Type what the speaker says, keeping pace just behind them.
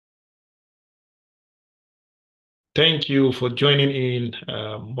Thank you for joining in.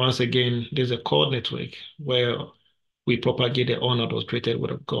 Once again, there's a core network where we propagate the honored or created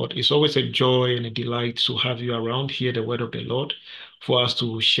word of God. It's always a joy and a delight to have you around, hear the word of the Lord, for us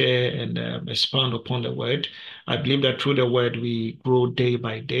to share and expand upon the word. I believe that through the word, we grow day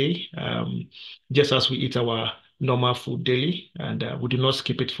by day, just as we eat our normal food daily, and we do not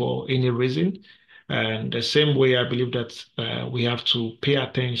skip it for any reason. And the same way, I believe that we have to pay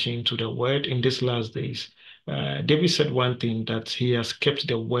attention to the word in these last days. David said one thing, that he has kept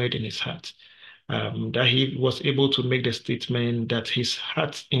the word in his heart, that he was able to make the statement that his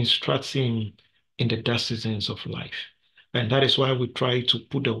heart instructs him in the dark seasons of life. And that is why we try to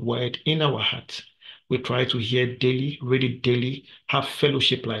put the word in our hearts. We try to hear daily, read it daily, have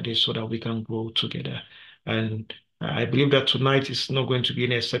fellowship like this so that we can grow together. And I believe that tonight is not going to be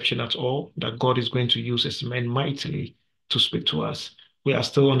an exception at all, that God is going to use his men mightily to speak to us. We are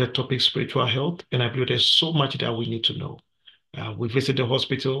still on the topic spiritual health, and I believe there's so much that we need to know. We visit the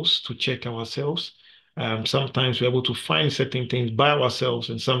hospitals to check ourselves. Sometimes we're able to find certain things by ourselves,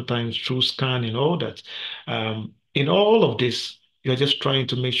 and sometimes through scan and all that. In all of this, you're just trying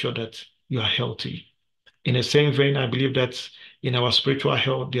to make sure that you are healthy. In the same vein, I believe that in our spiritual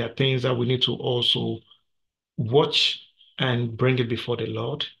health, there are things that we need to also watch and bring it before the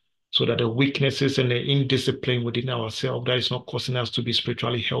Lord so that the weaknesses and the indiscipline within ourselves that is not causing us to be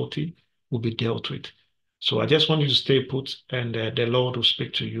spiritually healthy will be dealt with. So I just want you to stay put, and the Lord will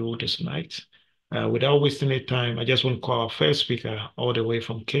speak to you this night. Without wasting any time, I just want to call our first speaker all the way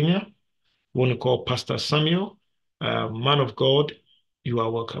from Kenya. We want to call Pastor Samuel. Man of God, you are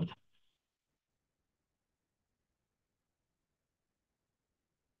welcome.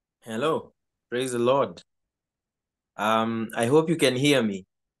 Hello, praise the Lord. I hope you can hear me.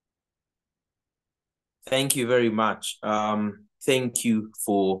 Thank you very much. Thank you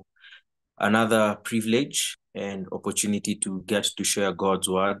for another privilege and opportunity to get to share God's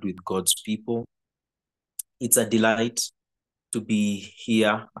word with God's people. It's a delight to be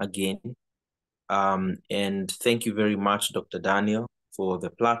here again. And thank you very much, Dr. Daniel, for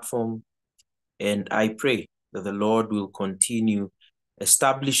the platform. And I pray that the Lord will continue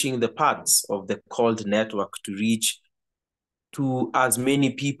establishing the paths of the called network to reach to as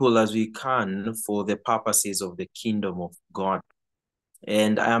many people as we can for the purposes of the kingdom of God.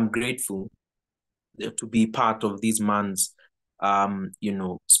 And I am grateful to be part of these man's,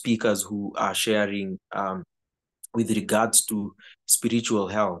 speakers who are sharing with regards to spiritual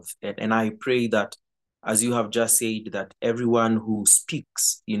health. And I pray that, as you have just said, that everyone who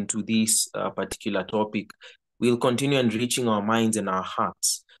speaks into this particular topic will continue enriching our minds and our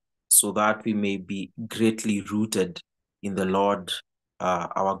hearts so that we may be greatly rooted in the Lord,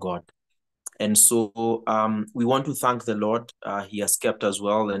 our God. And so we want to thank the Lord. He has kept us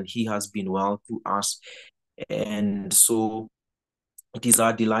well and he has been well to us. And so it is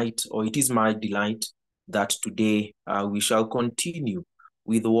our delight, or it is my delight, that today we shall continue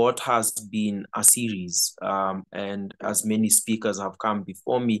with what has been a series. And as many speakers have come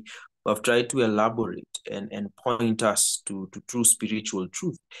before me, who have tried to elaborate and point us to true spiritual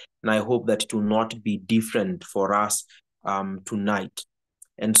truth. And I hope that it will not be different for us tonight.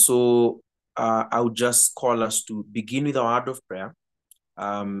 And so I would just call us to begin with a word of prayer,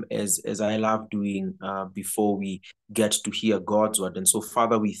 as I love doing before we get to hear God's word. And so,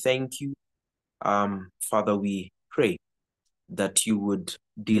 Father, we thank you. Father, we pray that you would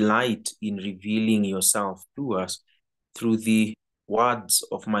delight in revealing yourself to us through the words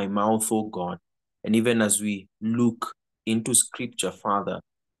of my mouth, O God. And even as we look into Scripture, Father,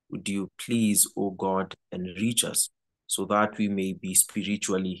 would you please, O God, enrich us so that we may be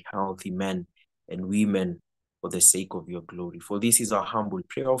spiritually healthy men and women for the sake of your glory. For this is our humble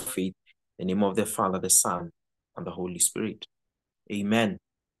prayer of faith, in the name of the Father, the Son, and the Holy Spirit. Amen.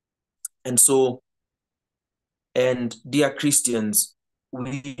 And so, and dear Christians,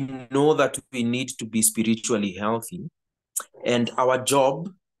 we know that we need to be spiritually healthy, and our job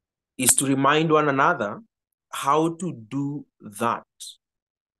is to remind one another how to do that.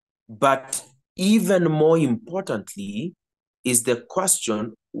 But even more importantly is the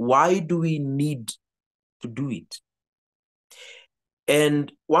question, why do we need to do it?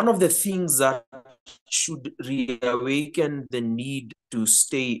 And one of the things that should reawaken the need to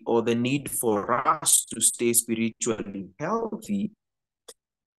stay, or the need for us to stay spiritually healthy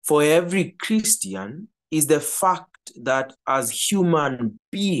for every Christian, is the fact that as human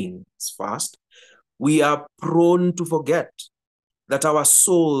beings first, we are prone to forget that our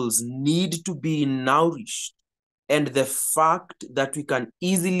souls need to be nourished, and the fact that we can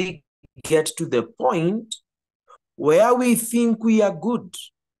easily get to the point where we think we are good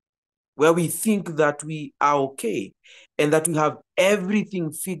where we think that we are okay and that we have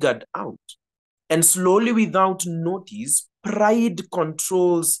everything figured out. And slowly, without notice, pride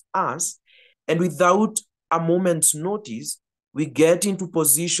controls us. And without a moment's notice, we get into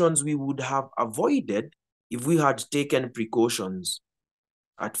positions we would have avoided if we had taken precautions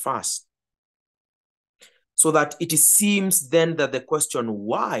at first. So that it seems then that the question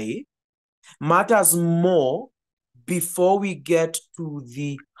why matters more before we get to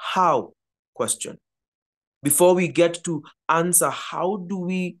the how question. Before we get to answer how do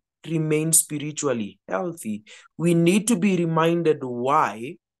we remain spiritually healthy, we need to be reminded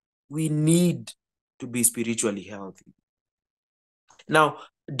why we need to be spiritually healthy. Now,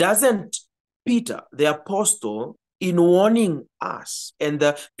 doesn't Peter, the apostle, in warning us and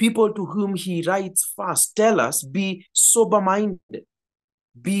the people to whom he writes first, tell us, be sober-minded,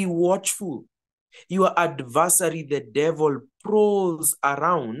 be watchful. Your adversary, the devil, prowls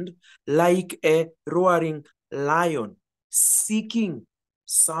around like a roaring lion, seeking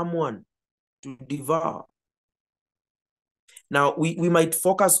someone to devour. Now, we might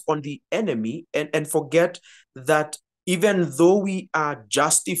focus on the enemy and forget that even though we are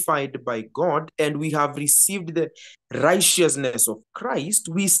justified by God and we have received the righteousness of Christ,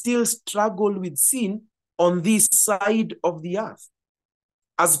 we still struggle with sin on this side of the earth.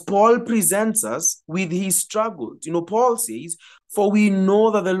 As Paul presents us with his struggles, Paul says, for we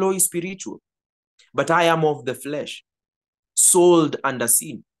know that the law is spiritual, but I am of the flesh, sold under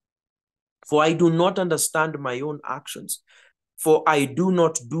sin. For I do not understand my own actions. For I do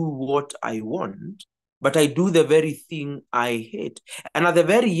not do what I want, but I do the very thing I hate. And at the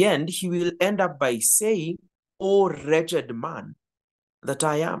very end, he will end up by saying, oh, wretched man that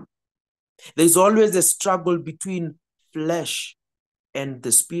I am. There's always a struggle between flesh and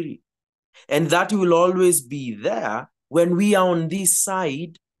the spirit. And that will always be there when we are on this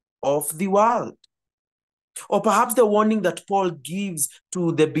side of the world. Or perhaps the warning that Paul gives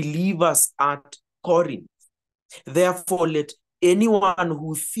to the believers at Corinth. Therefore, let anyone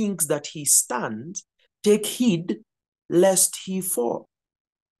who thinks that he stands take heed lest he fall.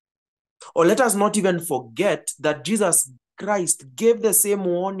 Or let us not even forget that Jesus Christ gave the same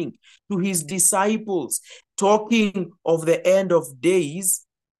warning to his disciples, talking of the end of days,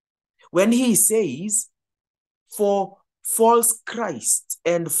 when he says, for false Christs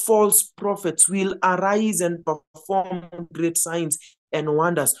and false prophets will arise and perform great signs and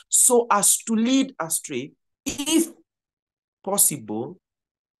wonders, so as to lead astray, if possible,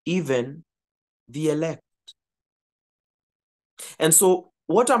 even the elect. And so,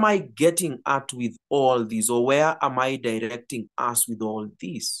 what am I getting at with all this, or where am I directing us with all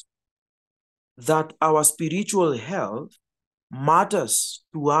this? That our spiritual health matters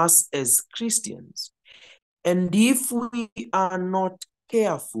to us as Christians. And if we are not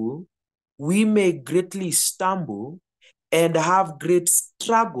careful, we may greatly stumble and have great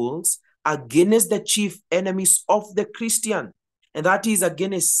struggles against the chief enemies of the Christian, and that is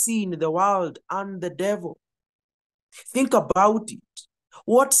against sin, the world, and the devil. Think about it.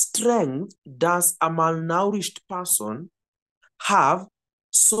 What strength does a malnourished person have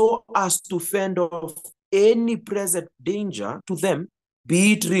so as to fend off any present danger to them,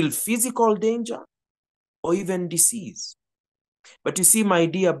 be it real physical danger or even disease? But you see, my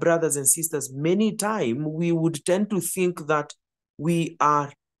dear brothers and sisters, many times we would tend to think that we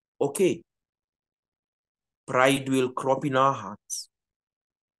are okay. Pride will crop in our hearts,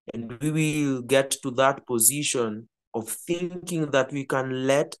 and we will get to that position of thinking that we can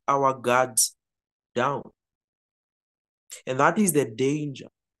let our guards down. And that is the danger.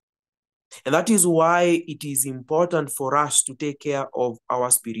 And that is why it is important for us to take care of our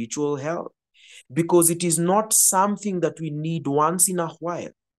spiritual health, because it is not something that we need once in a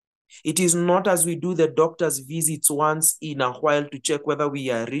while. It is not as we do the doctor's visits once in a while to check whether we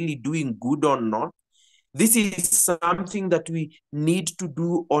are really doing good or not. This is something that we need to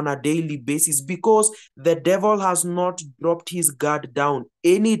do on a daily basis, because the devil has not dropped his guard down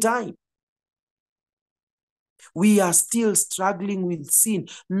anytime. We are still struggling with sin,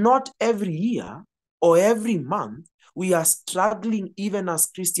 not every year or every month. We are struggling even as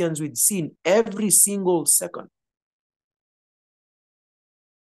Christians with sin every single second.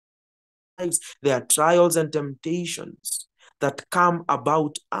 There are trials and temptations that come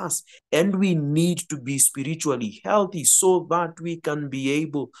about us, and we need to be spiritually healthy so that we can be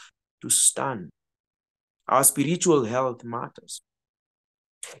able to stand. Our spiritual health matters.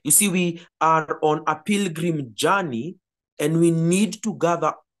 You see, we are on a pilgrim journey, and we need to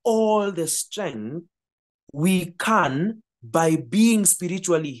gather all the strength we can by being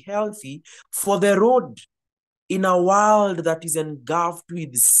spiritually healthy for the road in a world that is engulfed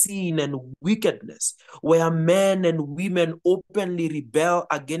with sin and wickedness, where men and women openly rebel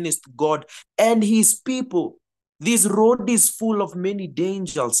against God and his people. This road is full of many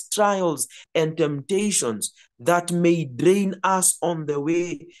dangers, trials, and temptations that may drain us on the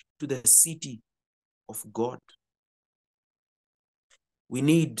way to the city of God. We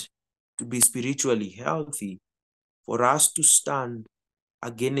need to be spiritually healthy for us to stand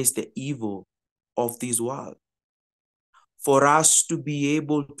against the evil of this world, for us to be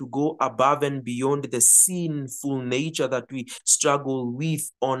able to go above and beyond the sinful nature that we struggle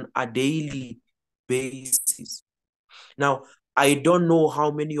with on a daily basis. Now, I don't know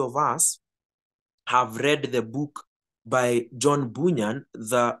how many of us have read the book by John Bunyan,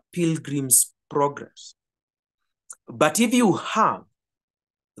 The Pilgrim's Progress. But if you have,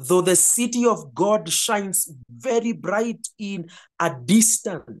 though the city of God shines very bright in a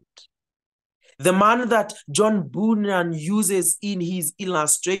distance, the man that John Bunyan uses in his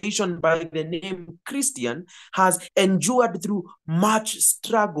illustration by the name Christian has endured through much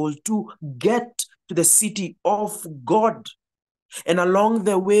struggle to get to the city of God. And along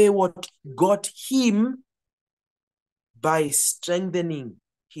the way, what got him by strengthening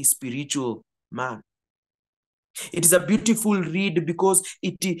his spiritual man. It is a beautiful read because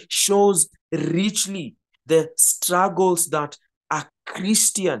it shows richly the struggles that a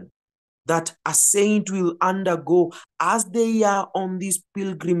Christian, that a saint will undergo as they are on this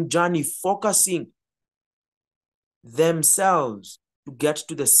pilgrim journey, focusing themselves to get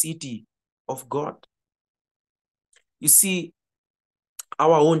to the city of God. You see,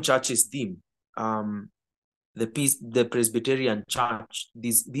 our own church's theme, the Presbyterian Church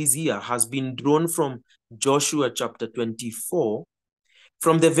this year has been drawn from Joshua chapter 24,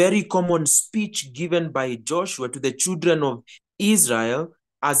 from the very common speech given by Joshua to the children of Israel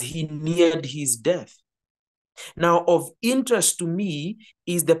as he neared his death. Now, of interest to me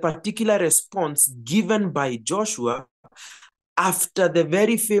is the particular response given by Joshua after the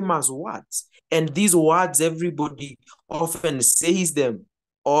very famous words. And these words, everybody often says them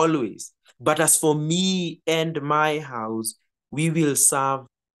always. But as for me and my house, we will serve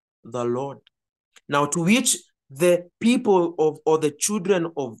the Lord. Now, to which the people of, or the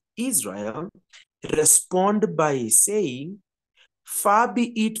children of Israel respond by saying, far be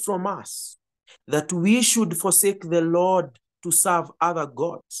it from us that we should forsake the Lord to serve other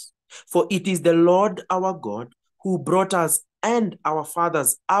gods. For it is the Lord our God who brought us and our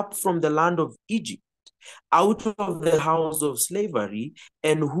fathers up from the land of Egypt, out of the house of slavery,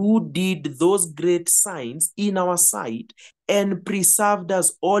 and who did those great signs in our sight and preserved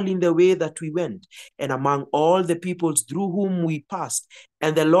us all in the way that we went, and among all the peoples through whom we passed.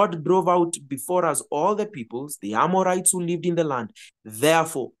 And the Lord drove out before us all the peoples, the Amorites who lived in the land.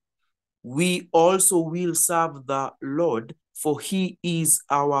 Therefore, we also will serve the Lord, for he is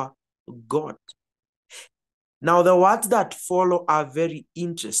our God. Now, the words that follow are very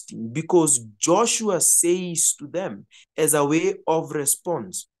interesting because Joshua says to them as a way of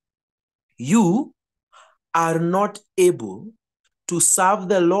response, you are not able to serve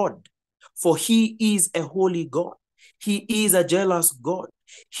the Lord, for he is a holy God. He is a jealous God.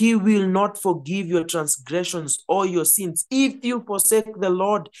 He will not forgive your transgressions or your sins. If you forsake the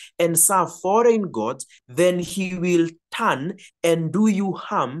Lord and serve foreign gods, then he will turn and do you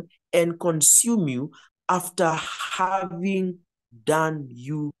harm and consume you after having done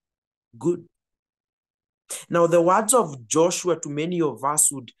you good. Now, the words of Joshua to many of us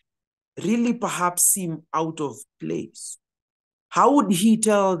would really perhaps seem out of place. How would he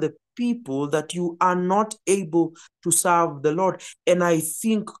tell the people that you are not able to serve the Lord? And I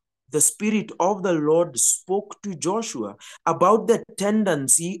think the Spirit of the Lord spoke to Joshua about the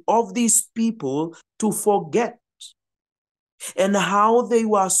tendency of these people to forget, and how they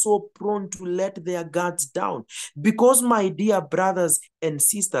were so prone to let their guards down. Because, my dear brothers and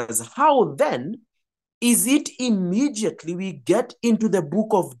sisters, how then is it immediately we get into the book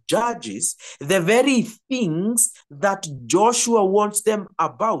of Judges, the very things that Joshua wants them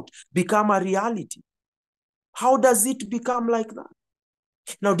about become a reality? How does it become like that?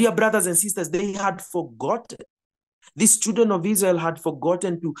 Now, dear brothers and sisters, they had forgotten. These children of Israel had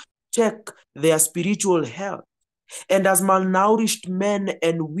forgotten to check their spiritual health. And as malnourished men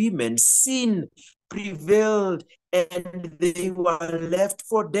and women, sin prevailed and they were left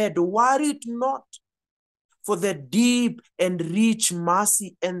for dead. Were it not for the deep and rich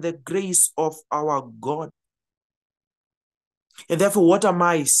mercy and the grace of our God. And therefore, what am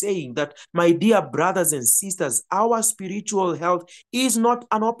I saying? That, my dear brothers and sisters, our spiritual health is not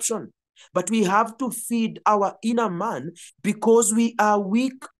an option. But we have to feed our inner man because we are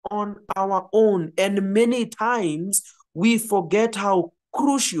weak on our own. And many times we forget how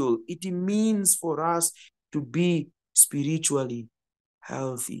crucial it means for us to be spiritually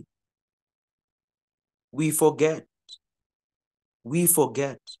healthy. We forget. We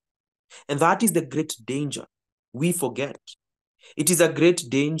forget. And that is the great danger. We forget. It is a great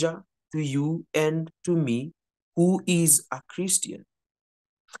danger to you and to me who is a Christian.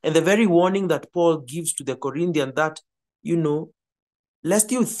 And the very warning that Paul gives to the Corinthians that,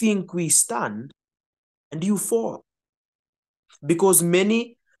 lest you think we stand and you fall. Because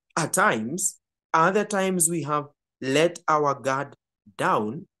many other times we have let our guard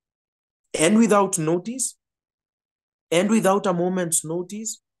down, and without notice, and without a moment's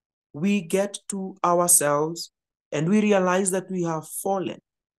notice, we get to ourselves and we realize that we have fallen.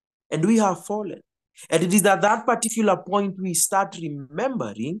 And we have fallen. And it is at that particular point we start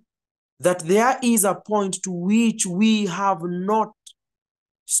remembering that there is a point to which we have not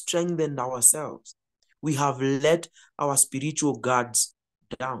strengthened ourselves. We have let our spiritual guards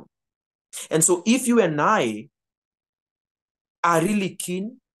down. And so if you and I are really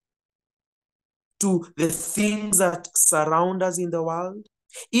keen to the things that surround us in the world,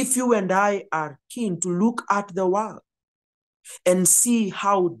 if you and I are keen to look at the world and see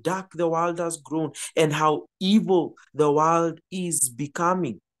how dark the world has grown and how evil the world is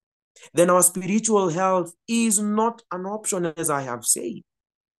becoming, then our spiritual health is not an option, as I have said.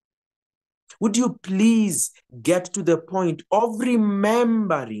 Would you please get to the point of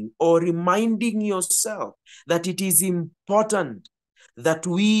remembering or reminding yourself that it is important that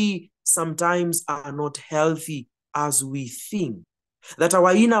we sometimes are not healthy as we think, that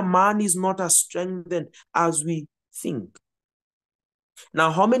our inner man is not as strengthened as we think.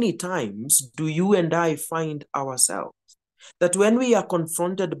 Now, how many times do you and I find ourselves that when we are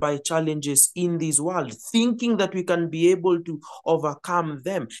confronted by challenges in this world, thinking that we can be able to overcome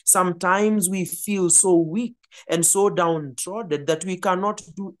them, sometimes we feel so weak and so downtrodden that we cannot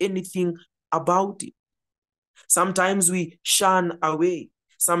do anything about it. Sometimes we shun away.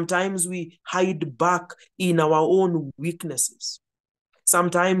 Sometimes we hide back in our own weaknesses.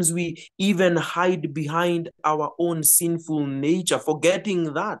 Sometimes we even hide behind our own sinful nature,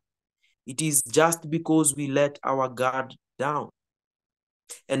 forgetting that it is just because we let our guard down.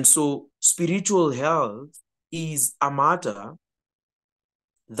 And so spiritual health is a matter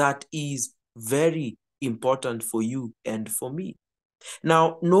that is very important for you and for me.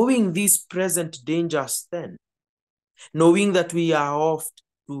 Now, knowing these present dangers then, knowing that we are oft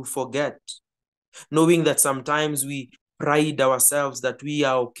to forget, knowing that sometimes we pride ourselves that we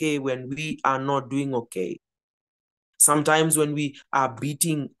are okay when we are not doing okay. Sometimes when we are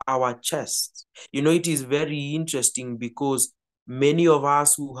beating our chest. It is very interesting because many of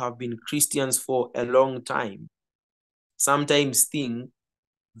us who have been Christians for a long time sometimes think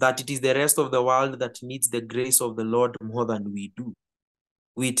that it is the rest of the world that needs the grace of the Lord more than we do.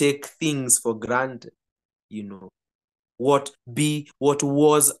 We take things for granted, What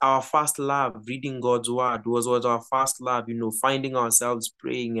was our first love, reading God's word, was our first love, finding ourselves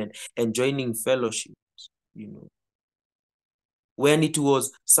praying and joining fellowships, when it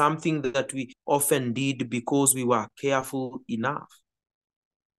was something that we often did because we were careful enough.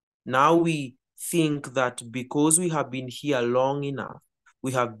 Now we think that because we have been here long enough,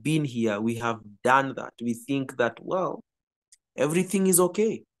 we have been here, we have done that. We think that, well, everything is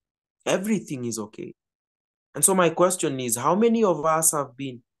okay. Everything is okay. And so my question is, how many of us have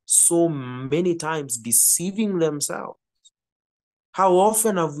been so many times deceiving themselves? How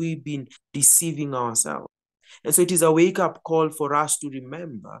often have we been deceiving ourselves? And so it is a wake-up call for us to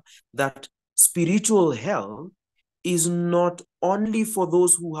remember that spiritual health is not only for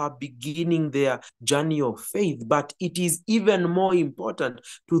those who are beginning their journey of faith, but it is even more important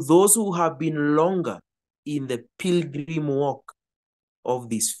to those who have been longer in the pilgrim walk of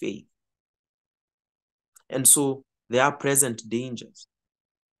this faith. And so there are present dangers.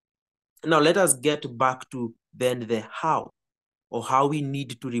 Now let us get back to then the how, or how we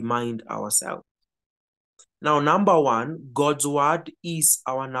need to remind ourselves. Now, number one, God's word is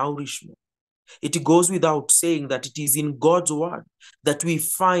our nourishment. It goes without saying that it is in God's word that we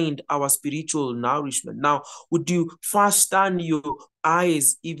find our spiritual nourishment. Now, would you first turn your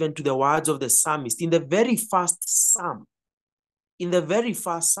eyes even to the words of the psalmist? In the very first psalm,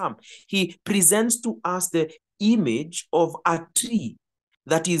 he presents to us the image of a tree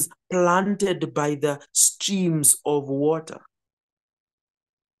that is planted by the streams of water.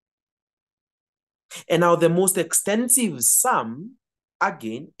 And now the most extensive psalm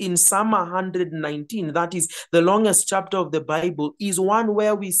again in Psalm 119, that is the longest chapter of the Bible, is one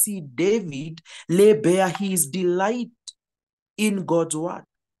where we see David lay bare his delight in God's word.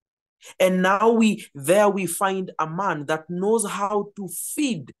 And now we find a man that knows how to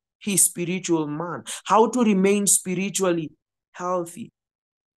feed his spiritual man, how to remain spiritually healthy.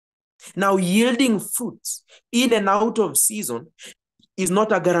 Now, yielding fruits in and out of season is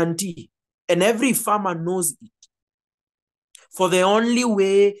not a guarantee, and every farmer knows it. For the only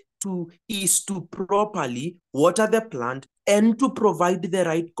way is to properly water the plant and to provide the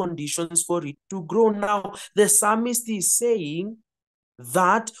right conditions for it to grow. Now, the psalmist is saying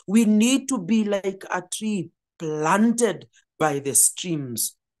that we need to be like a tree planted by the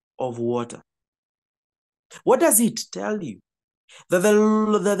streams of water. What does it tell you? That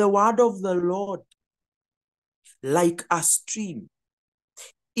the word of the Lord, like a stream,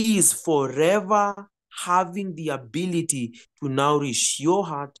 is forever having the ability to nourish your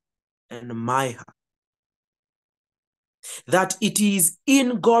heart and my heart. That it is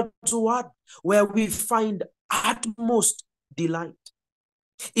in God's word where we find utmost delight.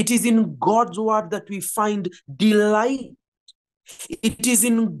 It is in God's word that we find delight. It is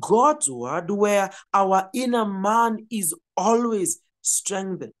in God's word where our inner man is always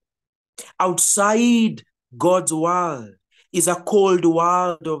strengthened. Outside God's world is a cold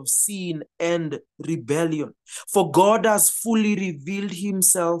world of sin and rebellion. For God has fully revealed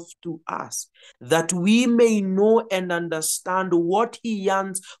himself to us, that we may know and understand what he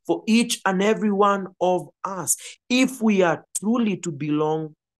yearns for each and every one of us, if we are truly to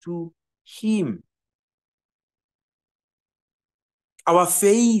belong to him. Our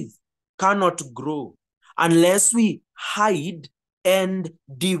faith cannot grow unless we hide and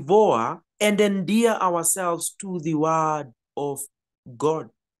devour and endear ourselves to the word of God.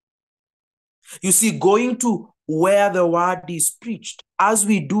 You see, going to where the word is preached, as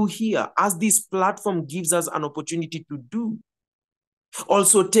we do here, as this platform gives us an opportunity to do,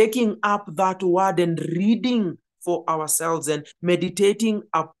 also taking up that word and reading for ourselves and meditating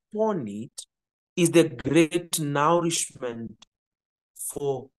upon it is the great nourishment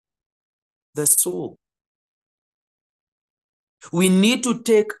for the soul. We need to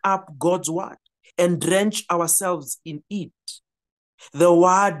take up God's word and drench ourselves in it. The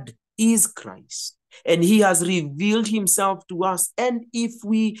word is Christ, and he has revealed himself to us. And if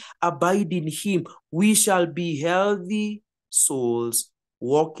we abide in him, we shall be healthy souls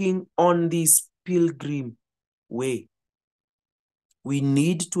walking on this pilgrim way. We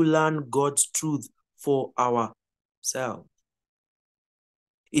need to learn God's truth for ourselves.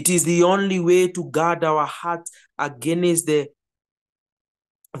 It is the only way to guard our hearts against the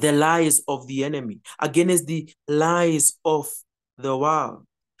lies of the enemy, against the lies of the world,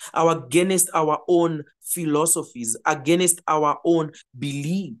 against our own philosophies, against our own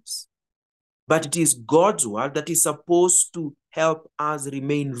beliefs. But it is God's word that is supposed to help us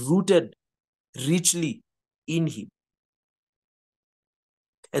remain rooted richly in him.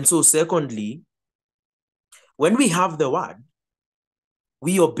 And so, secondly, when we have the word,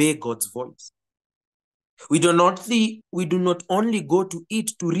 we obey God's voice. We do not only go to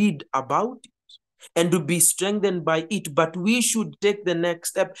it to read about it and to be strengthened by it, but we should take the next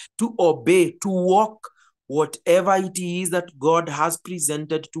step to obey, to walk whatever it is that God has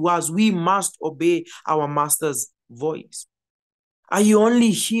presented to us. We must obey our Master's voice. Are you only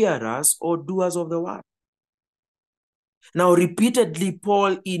hearers or doers of the word? Now, repeatedly,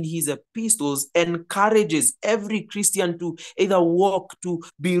 Paul in his epistles encourages every Christian to either walk, to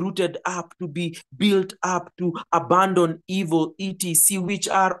be rooted up, to be built up, to abandon evil, etc., which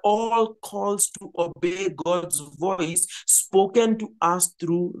are all calls to obey God's voice spoken to us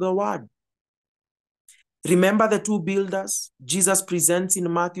through the word. Remember the two builders Jesus presents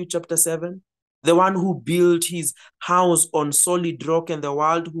in Matthew chapter 7? The one who built his house on solid rock and the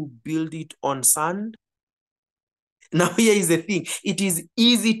world who built it on sand. Now, here is the thing. It is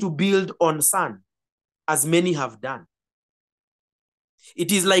easy to build on sand, as many have done.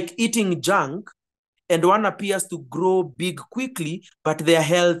 It is like eating junk, and one appears to grow big quickly, but their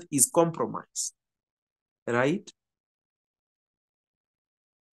health is compromised. Right?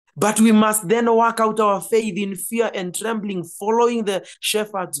 But we must then work out our faith in fear and trembling, following the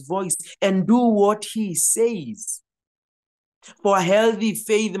shepherd's voice, and do what he says. For a healthy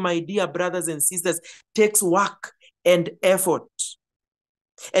faith, my dear brothers and sisters, takes work and effort.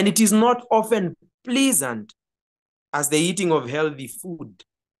 And it is not often pleasant as the eating of healthy food.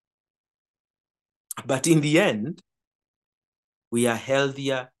 But in the end, we are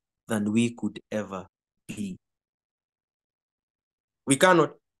healthier than we could ever be. We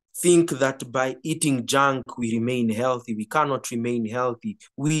cannot think that by eating junk we remain healthy. We cannot remain healthy.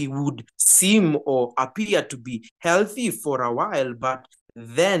 We would seem or appear to be healthy for a while, but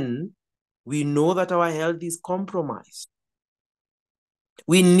then we know that our health is compromised.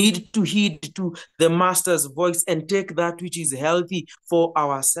 We need to heed to the Master's voice and take that which is healthy for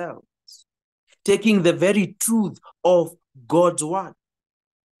ourselves, taking the very truth of God's word.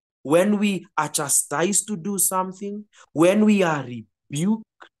 When we are chastised to do something, when we are rebuked,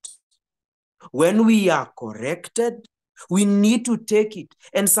 when we are corrected, we need to take it.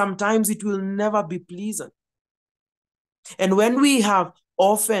 And sometimes it will never be pleasant. And when we have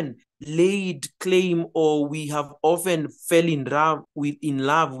often laid claim or we have often fell in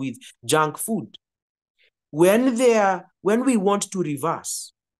love with junk food, when we want to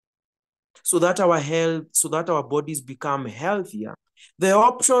reverse so that our bodies become healthier, the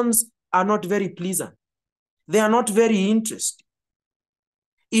options are not very pleasant. They are not very interesting.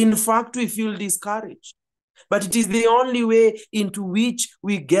 In fact, we feel discouraged. But it is the only way into which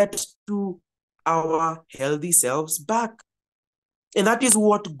we get to our healthy selves back. And that is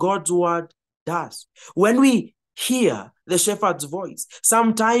what God's word does. When we hear the shepherd's voice,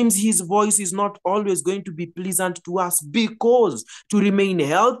 sometimes his voice is not always going to be pleasant to us, because to remain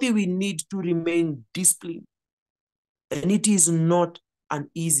healthy, we need to remain disciplined. And it is not an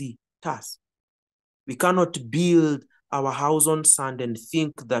easy task. We cannot build our house on sand and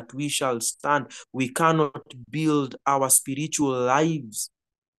think that we shall stand. We cannot build our spiritual lives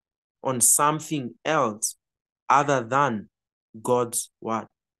on something else other than God's word.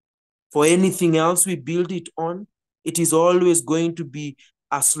 For anything else we build it on, it is always going to be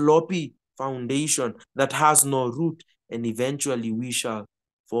a sloppy foundation that has no root, and eventually we shall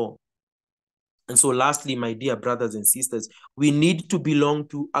fall. And so lastly, my dear brothers and sisters, we need to belong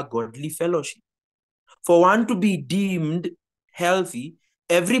to a godly fellowship. For one to be deemed healthy,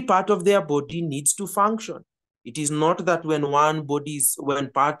 every part of their body needs to function. It is not that when one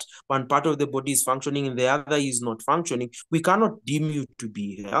part of the body is functioning and the other is not functioning, we cannot deem you to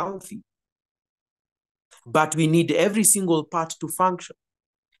be healthy. But we need every single part to function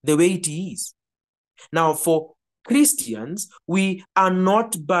the way it is. Now, for Christians, we are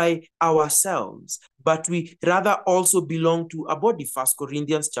not by ourselves, but we rather also belong to a body. 1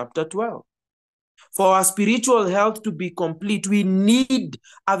 Corinthians chapter 12. For our spiritual health to be complete, we need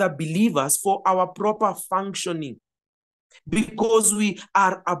other believers for our proper functioning, because we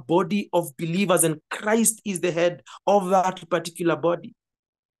are a body of believers and Christ is the head of that particular body.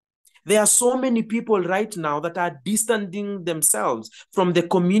 There are so many people right now that are distancing themselves from the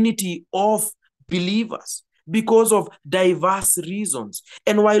community of believers because of diverse reasons.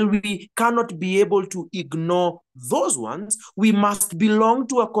 And while we cannot be able to ignore those ones, we must belong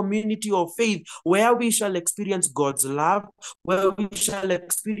to a community of faith where we shall experience God's love, where we shall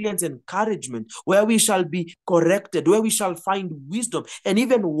experience encouragement, where we shall be corrected, where we shall find wisdom and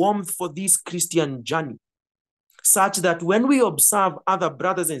even warmth for this Christian journey, such that when we observe other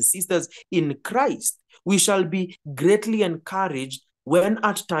brothers and sisters in Christ, we shall be greatly encouraged when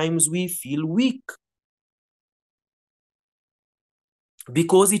at times we feel weak.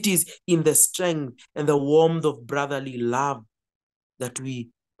 Because it is in the strength and the warmth of brotherly love that we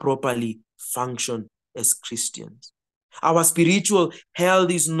properly function as Christians. Our spiritual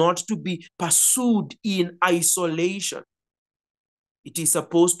health is not to be pursued in isolation. It is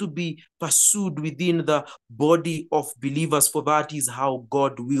supposed to be pursued within the body of believers, for that is how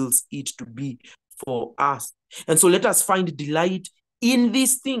God wills it to be for us. And so let us find delight in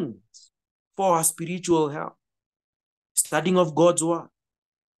these things for our spiritual health. Studying of God's word,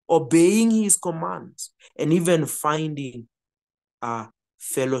 obeying his commands, and even finding a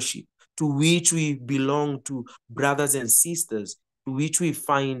fellowship to which we belong to brothers and sisters, to which we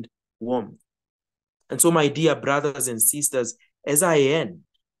find warmth. And so, my dear brothers and sisters, as I end,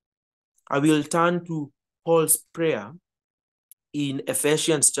 I will turn to Paul's prayer in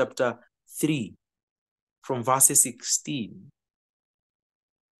Ephesians chapter 3 from verse 16,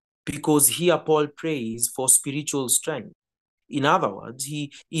 because here Paul prays for spiritual strength. In other words,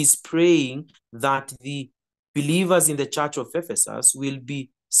 he is praying that the believers in the church of Ephesus will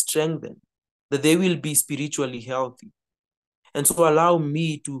be strengthened, that they will be spiritually healthy. And so allow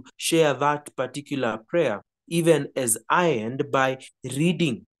me to share that particular prayer, even as I end, by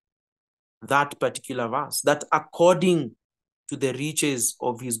reading that particular verse, that according to the riches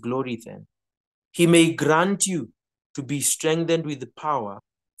of his glory, then, he may grant you to be strengthened with power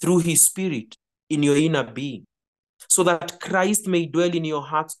through his Spirit in your inner being, so that Christ may dwell in your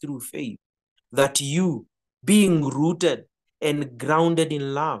hearts through faith, that you, being rooted and grounded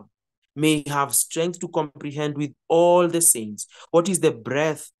in love, may have strength to comprehend with all the saints what is the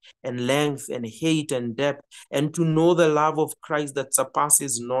breadth and length and height and depth, and to know the love of Christ that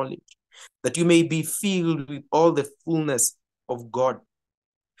surpasses knowledge, that you may be filled with all the fullness of God.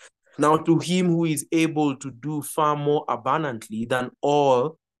 Now to him who is able to do far more abundantly than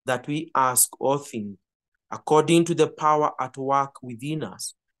all that we ask or think, according to the power at work within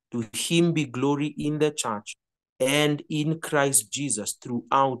us, to him be glory in the church and in Christ Jesus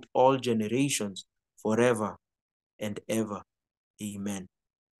throughout all generations, forever and ever. Amen.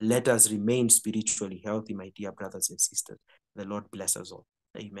 Let us remain spiritually healthy, my dear brothers and sisters. The Lord bless us all.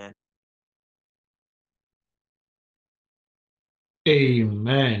 Amen.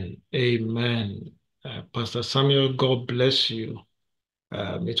 Amen. Amen. Pastor Samuel, God bless you.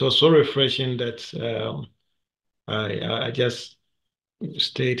 It was so refreshing that I just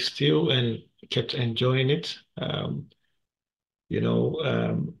stayed still and kept enjoying it.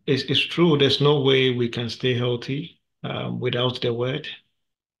 It's true. There's no way we can stay healthy without the word.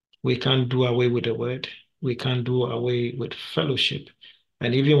 We can't do away with the word. We can't do away with fellowship.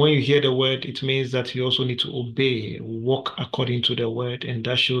 And even when you hear the word, it means that you also need to obey, walk according to the word. And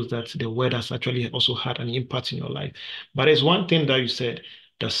that shows that the word has actually also had an impact in your life. But there's one thing that you said,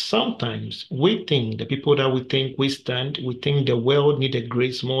 that sometimes we think, the people that we think we stand, we think the world need a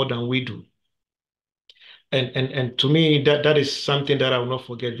grace more than we do. And to me, that is something that I will not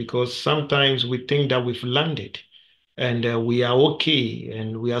forget, because sometimes we think that we've landed and we are okay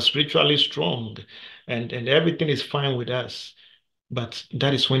and we are spiritually strong and everything is fine with us. But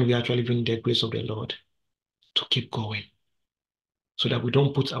that is when we actually bring the grace of the Lord to keep going so that we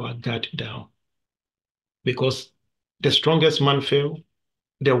don't put our guard down. Because the strongest man fell,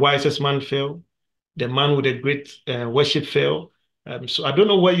 the wisest man fell, the man with a great worship fell. So I don't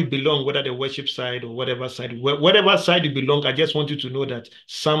know where you belong, whether the worship side or whatever side, whatever side you belong. I just want you to know that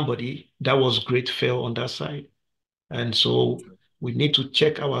somebody that was great fell on that side. And so we need to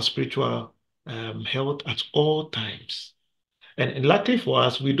check our spiritual health at all times. And luckily for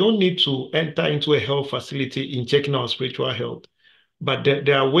us, we don't need to enter into a health facility in checking our spiritual health. But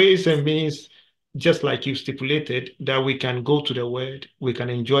there are ways and means, just like you stipulated, that we can go to the word, we can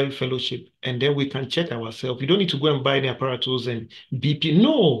enjoy fellowship, and then we can check ourselves. You don't need to go and buy any apparatus and BP.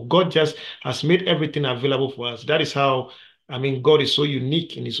 No, God just has made everything available for us. That is how, God is so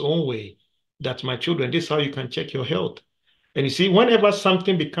unique in his own way that, my children, this is how you can check your health. And you see, whenever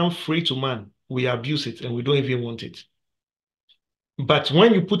something becomes free to man, we abuse it and we don't even want it. But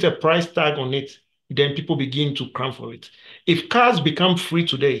when you put a price tag on it, then people begin to cram for it. If cars become free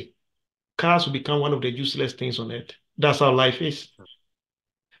today, cars will become one of the useless things on earth. That's how life is.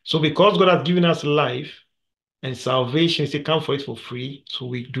 So because God has given us life and salvation, He come for it for free, so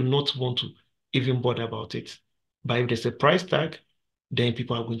we do not want to even bother about it. But if there's a price tag, then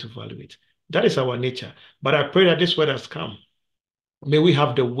people are going to value it. That is our nature. But I pray that this word has come. May we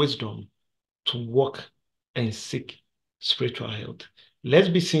have the wisdom to walk and seek spiritual health. Let's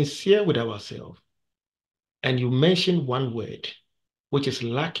be sincere with ourselves. And you mentioned one word which is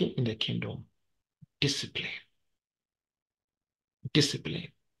lacking in the kingdom: discipline. Discipline.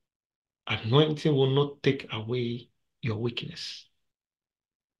 Anointing will not take away your weakness.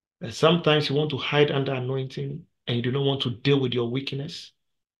 And sometimes you want to hide under anointing and you do not want to deal with your weakness,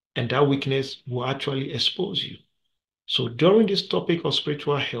 and that weakness will actually expose you. So during this topic of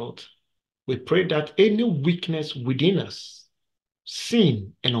spiritual health, we pray that any weakness within us,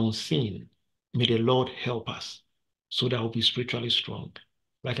 seen and unseen, may the Lord help us so that we'll be spiritually strong.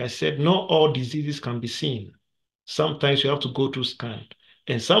 Like I said, not all diseases can be seen. Sometimes you have to go through scan,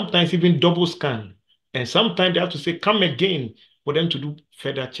 and sometimes even double scan. And sometimes they have to say, come again, for them to do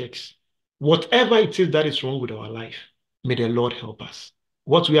further checks. Whatever it is that is wrong with our life, may the Lord help us.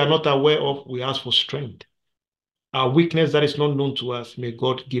 What we are not aware of, we ask for strength. Our weakness that is not known to us, may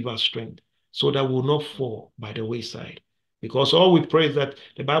God give us strength so that we will not fall by the wayside. Because all we pray is that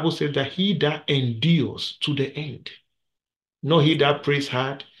the Bible says that he that endures to the end, not he that prays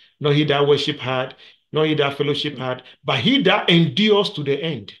hard, not he that worship hard, not he that fellowship hard, but he that endures to the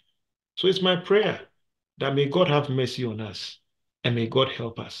end. So it's my prayer that may God have mercy on us and may God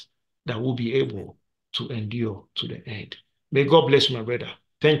help us that we'll be able to endure to the end. May God bless my brother.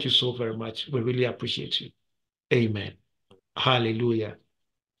 Thank you so very much. We really appreciate you. Amen. Hallelujah.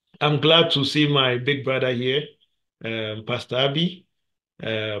 I'm glad to see my big brother here, Pastor Abi.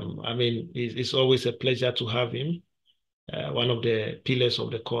 It's always a pleasure to have him. One of the pillars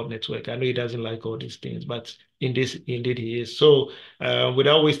of the core network. I know he doesn't like all these things, but indeed he is. So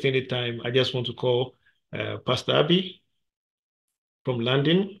without wasting any time, I just want to call Pastor Abi from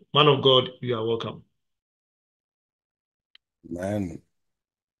London. Man of God, you are welcome. Man,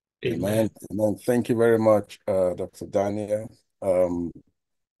 Amen. Amen. Amen. Thank you very much, Dr. Daniel. Um,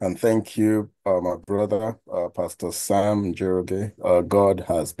 and thank you, my brother, Pastor Sam Njoroge. God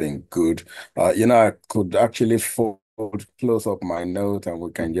has been good. I could actually close up my note and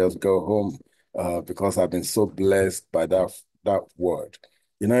we can just go home because I've been so blessed by that word.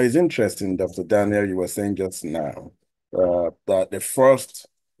 It's interesting, Dr. Daniel, you were saying just now that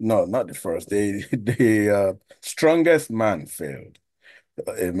no, not the first, the strongest man failed.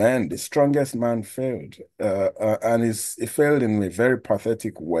 Amen. The strongest man failed, and he failed in a very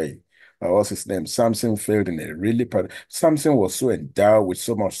pathetic way. What's his name? Samson failed in a really Samson was so endowed with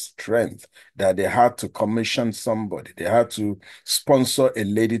so much strength that they had to commission somebody. They had to sponsor a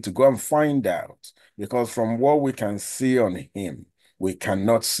lady to go and find out, because from what we can see on him, we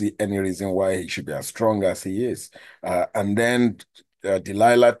cannot see any reason why he should be as strong as he is. And then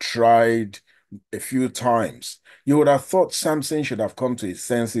Delilah tried a few times. You would have thought Samson should have come to his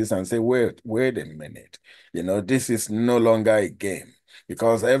senses and say, wait a minute. This is no longer a game.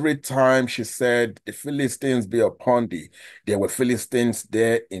 Because every time she said, the Philistines be upon thee, there were Philistines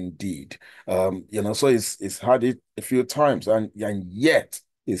there indeed. So it's had it a few times, and yet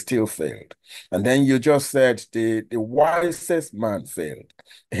he still failed. And then you just said the wisest man failed.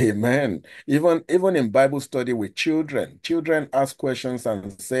 Amen. Even in Bible study with children ask questions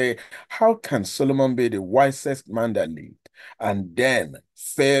and say, how can Solomon be the wisest man that lived and then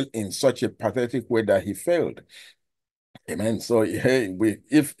fail in such a pathetic way that he failed? Amen. So hey,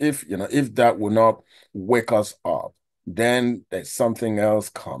 if that will not wake us up, then there's something else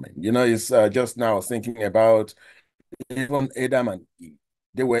coming. It's just now I was thinking about even Adam and Eve.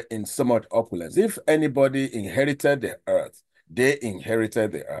 They were in so much opulence. If anybody inherited the earth, they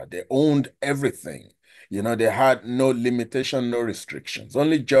inherited the earth. They owned everything. They had no limitation, no restrictions,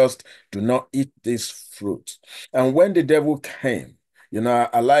 only just do not eat this fruit. And when the devil came,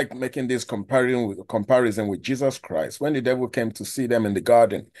 I like making this comparison with Jesus Christ. When the devil came to see them in the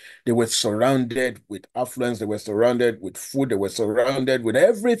garden, they were surrounded with affluence, they were surrounded with food, they were surrounded with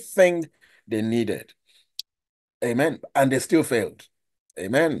everything they needed. Amen. And they still failed.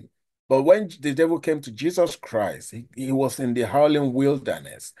 Amen. But when the devil came to Jesus Christ, he was in the howling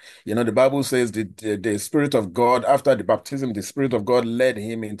wilderness. The Bible says the Spirit of God, after the baptism, the Spirit of God led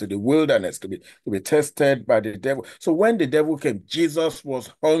him into the wilderness to be tested by the devil. So when the devil came, Jesus was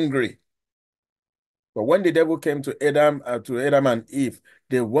hungry. But when the devil came to Adam and Eve,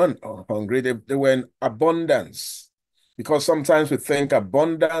 they weren't hungry. They were in abundance. Because sometimes we think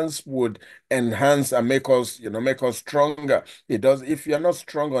abundance would enhance and make us stronger. It does. If you're not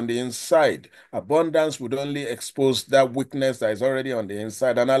strong on the inside, abundance would only expose that weakness that is already on the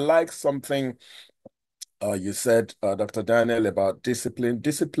inside. And I like something you said, Dr. Daniel, about discipline.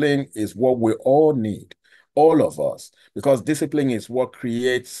 Discipline is what we all need, all of us, because discipline is what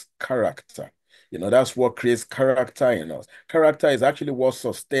creates character. That's what creates character in us. Character is actually what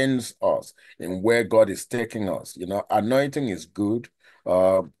sustains us in where God is taking us. Anointing is good.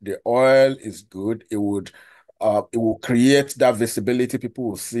 The oil is good. It will create that visibility. People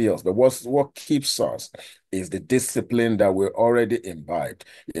will see us. But what keeps us is the discipline that we're already imbibed.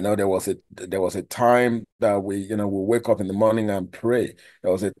 There was a time that we wake up in the morning and pray.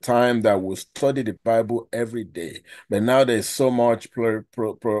 There was a time that we study the Bible every day. But now there's so much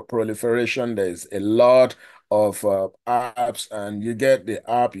proliferation. There's a lot of apps, and you get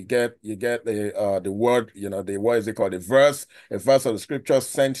the app, you get the word, what is it called? A verse of the scripture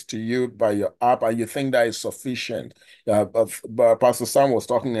sent to you by your app, and you think that is sufficient. But Pastor Sam was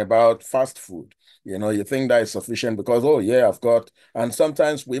talking about fast food. You think that is sufficient because, oh yeah, I've got, and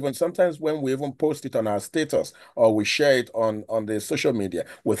sometimes when we even post it on our status or we share it on the social media,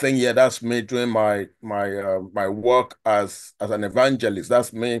 we think, yeah, that's me doing my work as an evangelist.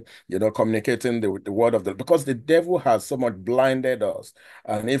 That's me, communicating the word of the, because the devil has so much blinded us.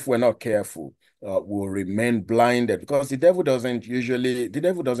 And if we're not careful, will remain blinded, because the devil doesn't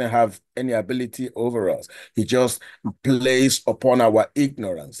have any ability over us. He just plays upon our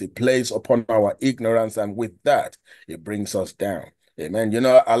ignorance. He plays upon our ignorance, and with that, it brings us down. Amen.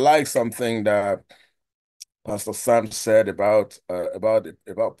 I like something that Pastor Sam said about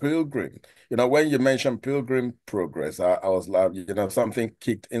Pilgrim. When you mentioned Pilgrim Progress, I was like, something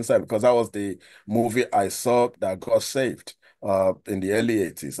kicked inside, because that was the movie I saw that got saved in the early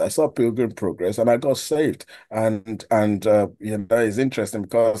 80s. I saw Pilgrim Progress and I got saved. And it's interesting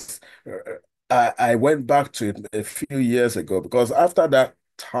because I went back to it a few years ago, because after that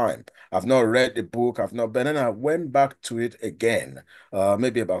time. I've not read the book. But then I went back to it again,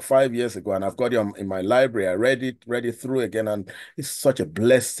 maybe about 5 years ago, and I've got it in my library. I read it through again, and it's such a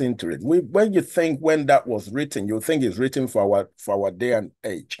blessing to read. When you think when that was written, you think it's written for our day and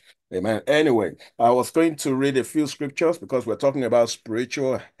age. Amen. Anyway, I was going to read a few scriptures because we're talking about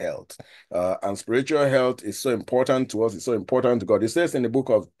spiritual health. And spiritual health is so important to us. It's so important to God. It says in the book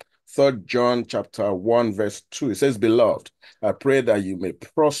of 3 John chapter 1, verse 2, it says, Beloved, I pray that you may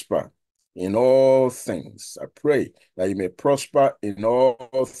prosper in all things. I pray that you may prosper in all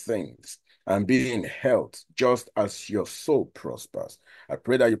things and be in health, just as your soul prospers. I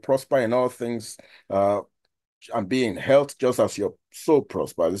pray that you prosper in all things, and be in health just as your soul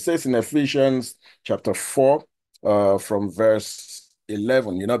prospers. It says in Ephesians chapter 4, from verse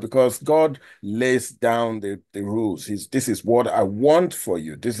 11, because God lays down the rules. This is what I want for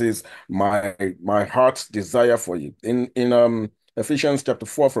you. This is my heart's desire for you. In Ephesians chapter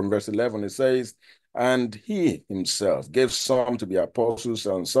 4 from verse 11, it says, and he himself gave some to be apostles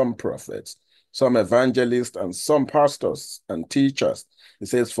and some prophets, some evangelists and some pastors and teachers. It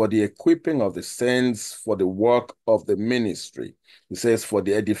says, for the equipping of the saints, for the work of the ministry. It says, for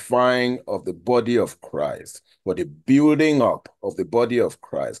the edifying of the body of Christ, for the building up of the body of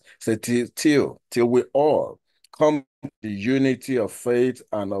Christ. So till we all come to the unity of faith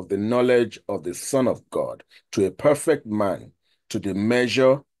and of the knowledge of the Son of God, to a perfect man, to the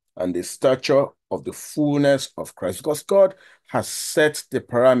measure and the stature of the fullness of Christ. Because God has set the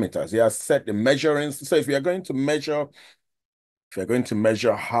parameters. He has set the measuring. So if you're going to measure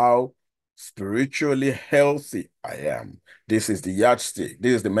how spiritually healthy I am, this is the yardstick.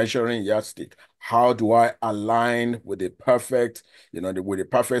 This is the measuring yardstick. How do I align with the perfect, with the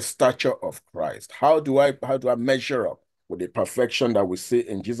perfect stature of Christ? How do I measure up with the perfection that we see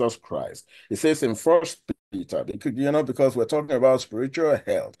in Jesus Christ? It says in 1 Peter, because we're talking about spiritual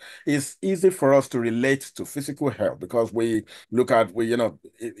health, it's easy for us to relate to physical health because we look at,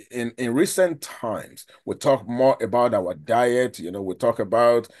 in recent times, we talk more about our diet. We talk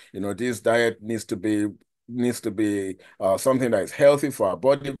about, this diet needs to be something that is healthy for our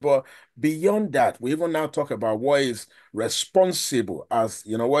body. But beyond that, we even now talk about what is responsible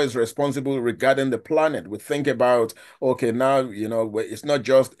regarding the planet. We think about, okay, now, it's not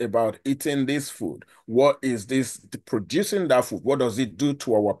just about eating this food. What is this producing that food? What does it do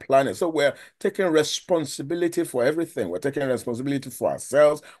to our planet? So we're taking responsibility for everything. We're taking responsibility for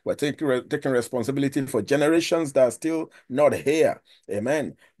ourselves. We're taking responsibility for generations that are still not here.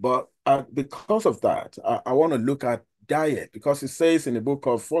 Amen. But because of that, I want to look at diet, because it says in the book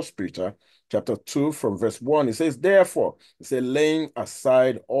of 1 Peter chapter 2 from verse 1, it says, therefore, it says, laying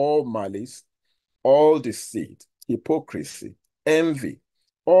aside all malice, all deceit, hypocrisy, envy,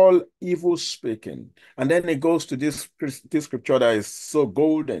 all evil speaking. And then it goes to this scripture that is so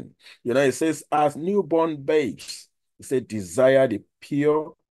golden. It says, as newborn babes, it says, desire the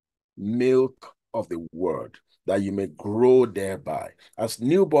pure milk of the word, that you may grow thereby. As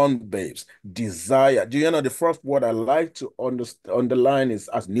newborn babes, desire. Do you know the first word I like to underline is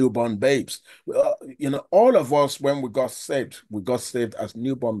as newborn babes? All of us, when we got saved as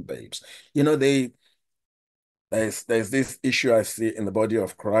newborn babes. There's this issue I see in the body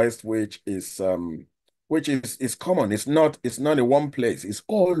of Christ, which is common. It's not in one place. It's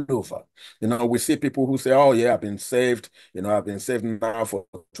all over. We see people who say, "Oh yeah, I've been saved. I've been saved now for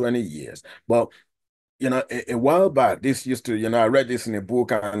 20 years." But a while back, this used to, I read this in a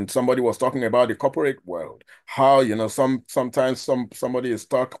book, and somebody was talking about the corporate world, how, sometimes somebody is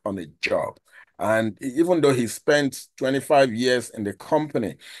stuck on a job. And even though he spent 25 years in the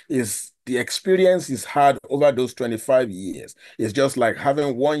company, the experience he's had over those 25 years is just like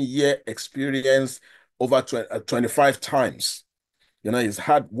having 1 year experience over 25 times. He's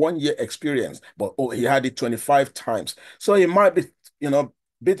had 1 year experience, but he had it 25 times. So he might be,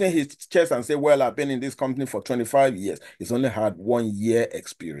 beating his chest and say, well, I've been in this company for 25 years. He's only had 1 year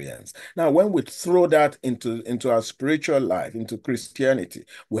experience. Now, when we throw that into our spiritual life, into Christianity,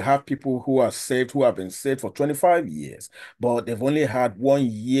 we have people who have been saved for 25 years, but they've only had 1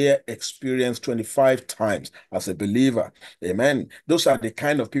 year experience 25 times as a believer. Amen. Those are the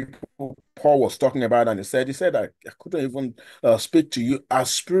kind of people Paul was talking about, and he said, I couldn't even speak to you as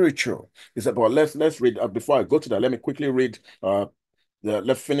spiritual. He said, but let's read, before I go to that, let me quickly read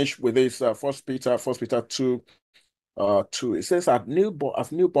let's finish with this First Peter 2 2. It says, as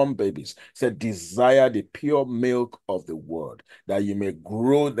newborn babies, it said, desire the pure milk of the word, that you may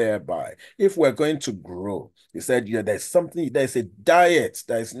grow thereby. If we're going to grow, he said, yeah, there's a diet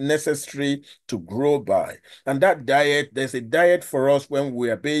that is necessary to grow by. And that diet, there's a diet for us when we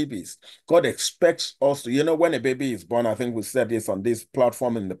are babies. God expects us to, when a baby is born, I think we said this on this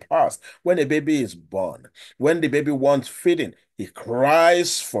platform in the past, when a baby is born, when the baby wants feeding, he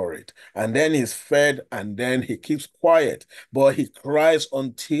cries for it, and then he's fed, and then he keeps quiet. But he cries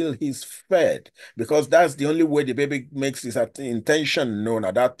until he's fed, because that's the only way the baby makes his intention known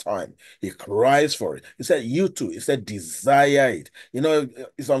at that time. He cries for it. He said, you too. He said, desire it.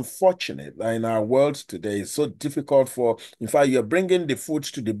 It's unfortunate that in our world today, it's so difficult in fact, you're bringing the food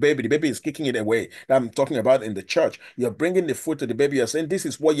to the baby is kicking it away. That I'm talking about in the church. You're bringing the food to the baby. You're saying, this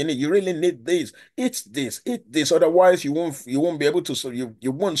is what you need. You really need this. Eat this. Otherwise, you won't be able to, so you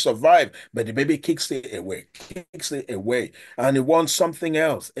won't survive. But the baby kicks it away, and it wants something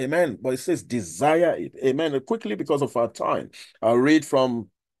else. Amen. But it says desire it. Amen. And quickly, because of our time, I'll read from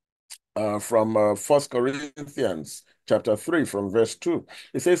 1 Corinthians chapter 3 from verse 2.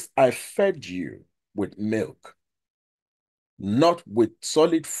 It says, I fed you with milk, not with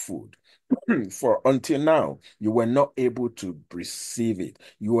solid food. For until now, you were not able to receive it.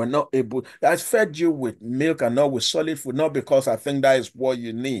 You were not able. I fed you with milk and not with solid food, not because I think that is what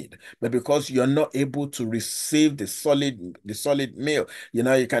you need, but because you're not able to receive the solid meal.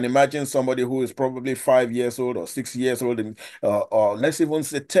 You can imagine somebody who is probably 5 years old or 6 years old, or let's even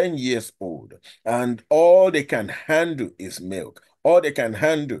say 10 years old, and all they can handle is milk. All they can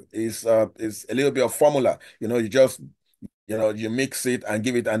handle is a little bit of formula. You mix it and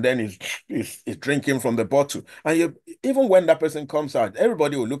give it, and then he's drinking from the bottle. And even when that person comes out,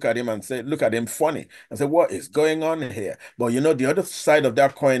 everybody will look at him and look at him funny and say, what is going on here? But the other side of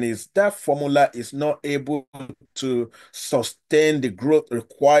that coin is that formula is not able to sustain the growth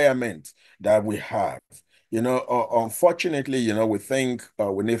requirement that we have. Unfortunately, we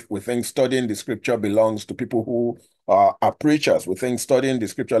think studying the scripture belongs to people who are preachers. We think studying the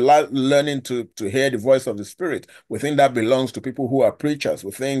scripture, learning to hear the voice of the Spirit, we think that belongs to people who are preachers.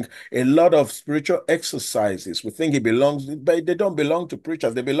 We think a lot of spiritual exercises, we think but they don't belong to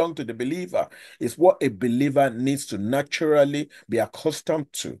preachers. They belong to the believer. It's what a believer needs to naturally be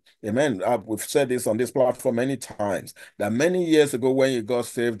accustomed to. Amen. We've said this on this platform many times, that many years ago when you got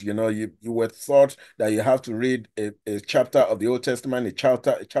saved, you were taught that you have to read a chapter of the Old Testament, a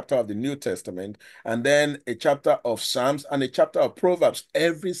chapter of the New Testament, and then a chapter of Psalms and a chapter of Proverbs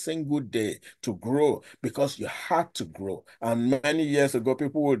every single day to grow, because you had to grow. And many years ago,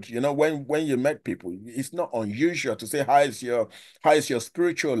 people would, when you met people, it's not unusual to say, how is your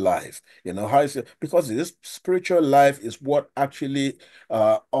spiritual life? Because this spiritual life is what actually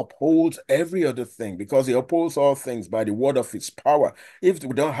upholds every other thing, because it upholds all things by the word of its power. If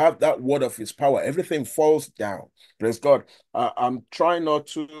we don't have that word of its power, everything falls down. Praise God. I'm trying not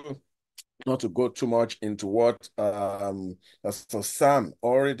to go too much into what Pastor Sam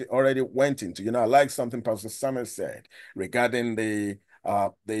already went into. I like something Pastor Sam said regarding the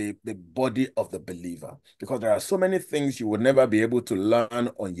body of the believer, because there are so many things you would never be able to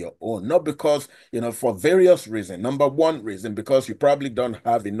learn on your own, not because for various reasons. Number one reason, because you probably don't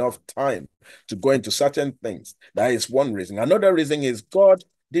have enough time to go into certain things. That is one reason. Another reason is God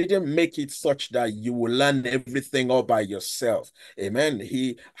didn't make it such that you will learn everything all by yourself. Amen.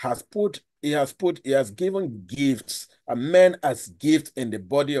 He has given gifts, a man as gifts in the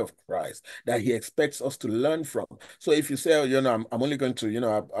body of Christ that he expects us to learn from. So if you say, I'm only going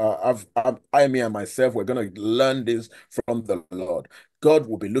to, I, me and myself, we're going to learn this from the Lord, God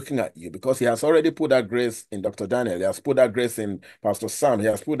will be looking at you, because he has already put that grace in Dr. Daniel. He has put that grace in Pastor Sam. He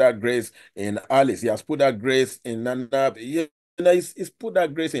has put that grace in Alice. He has put that grace in Nana. He's put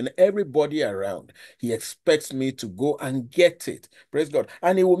that grace in everybody around. He expects me to go and get it. Praise God.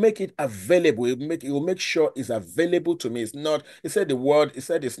 And he will make it available. He will make sure it's available to me. He said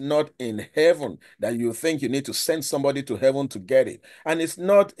it's not in heaven that you think you need to send somebody to heaven to get it. And it's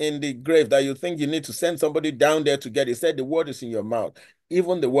not in the grave that you think you need to send somebody down there to get it. He said the word is in your mouth.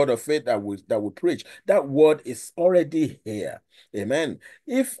 Even the word of faith that we preach, that word is already here. Amen.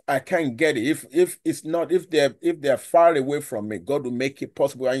 If I can't get it, if they're far away from me, God will make it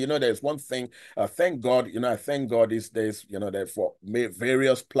possible. And there's one thing. Thank God. I thank God these days. That for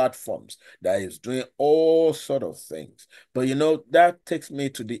various platforms that is doing all sort of things. But that takes me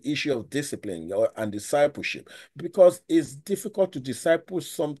to the issue of discipline and discipleship, because it's difficult to disciple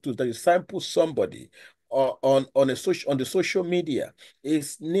somebody on the social media.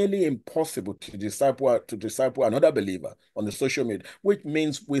 It's nearly impossible to disciple another believer on the social media, which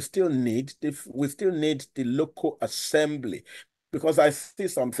means we still need the local assembly. Because I see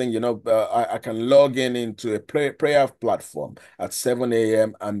something, I can log into a prayer platform at 7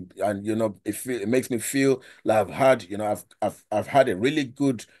 a.m. and it makes me feel like I've had a really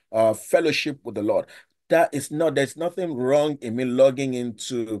good fellowship with the Lord. There's nothing wrong in me logging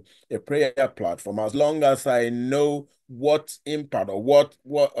into a prayer platform as long as I know what impact or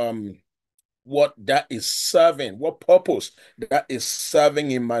what that is serving, what purpose that is serving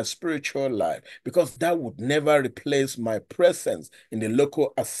in my spiritual life, because that would never replace my presence in the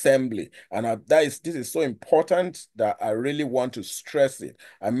local assembly. And this is so important that I really want to stress it.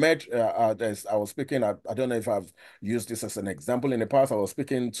 I was speaking, I don't know if I've used this as an example in the past. I was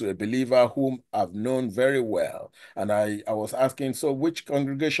speaking to a believer whom I've known very well. And I was asking, so which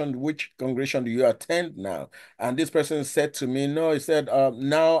congregation do you attend now? And this person said to me, no, he said,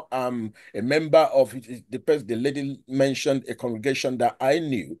 now I'm a member of the lady mentioned a congregation that I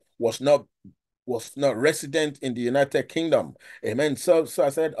knew was not resident in the United Kingdom. Amen. So I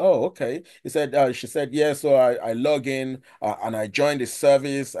said, oh, okay. She said, yeah. So I log in and I joined the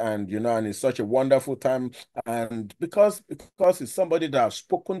service, and it's such a wonderful time. And because it's somebody that I've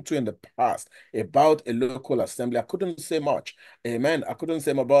spoken to in the past about a local assembly, I couldn't say much. Amen. I couldn't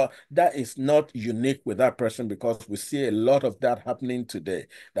say more, but that is not unique with that person, because we see a lot of that happening today.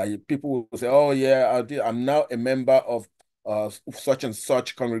 That people will say, oh yeah, I'm now a member of such and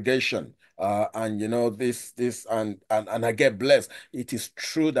such congregation, and this and I get blessed. It is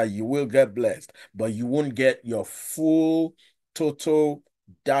true that you will get blessed, but you won't get your full total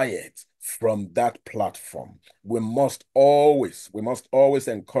diet from that platform. We must always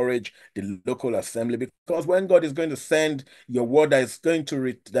encourage the local assembly, because when God is going to send your word, that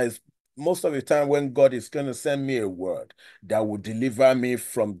is most of the time when God is going to send me a word that will deliver me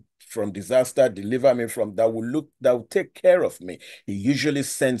from disaster, deliver me from that will take care of me. He usually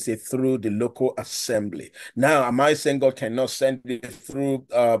sends it through the local assembly. Now, am I saying God cannot send it through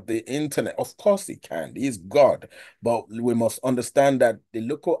the internet? Of course he can. He's God. But we must understand that the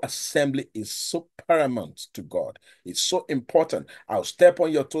local assembly is so paramount to God. It's so important. I'll step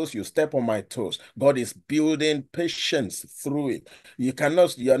on your toes, you step on my toes. God is building patience through it.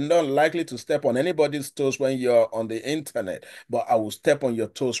 You're not likely to step on anybody's toes when you're on the internet, but I will step on your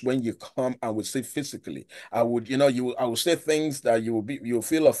toes when you come and we see physically. I will say things that you'll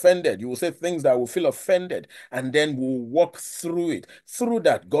feel offended. You will say things that will feel offended, and then we'll walk through it. Through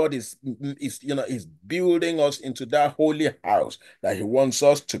that, God is building us into that holy house that He wants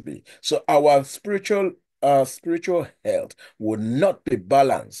us to be. So our spiritual health will not be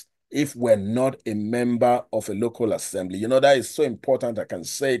balanced if we're not a member of a local assembly. That is so important. I can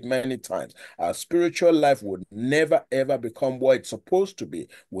say it many times. Our spiritual life would never, ever become what it's supposed to be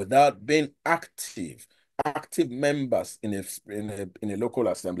without being active members in a local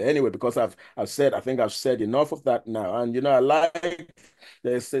assembly. Anyway, because I think I've said enough of that now. And I like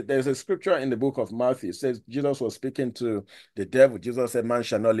there's a scripture in the book of Matthew. It says Jesus was speaking to the devil. Jesus said, man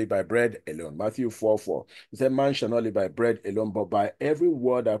shall not live by bread alone. Matthew 4:4. He said, man shall not live by bread alone, but by every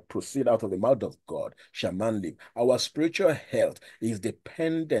word that proceed out of the mouth of God shall man live. Our spiritual health is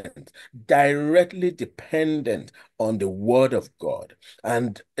directly dependent on the word of God.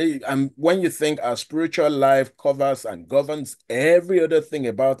 And when you think our spiritual life covers and governs every other thing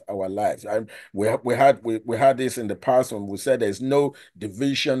about our lives, we had this in the past when we said there's no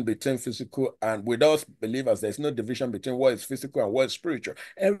division between physical, and with us believers, there's no division between what is physical and what is spiritual.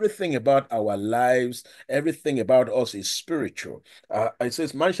 Everything about our lives, everything about us is spiritual. It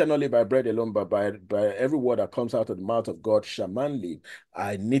says, man shall not live by bread alone, but by every word that comes out of the mouth of God shall man live.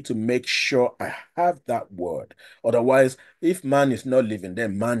 I need to make sure I have that word. Otherwise, if man is not living,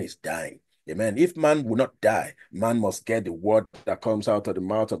 then man is dying. Amen. If man will not die, man must get the word that comes out of the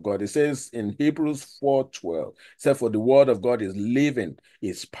mouth of God. It says in Hebrews 4:12, it says, for the word of God is living,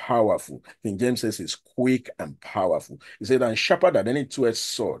 is powerful. King James says it's quick and powerful. He said, and sharper than any two-edged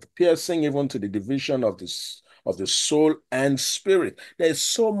sword, piercing even to the division of the soul and spirit. There's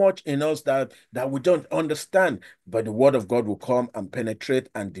so much in us that we don't understand, but the word of God will come and penetrate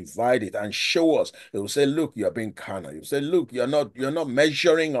and divide it and show us. It will say, look, you're being carnal. You say, look, you're not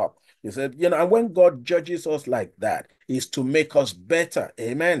measuring up. He said, and when God judges us like that, is to make us better.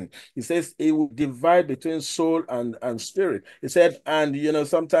 Amen. He says it will divide between soul and spirit. He said, and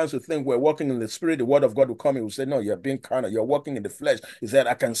sometimes we think we're walking in the spirit, the word of God will come and will say, no, you're being carnal, you're walking in the flesh. He said,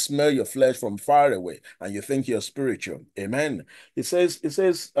 I can smell your flesh from far away, and you think you're spiritual. Amen. He says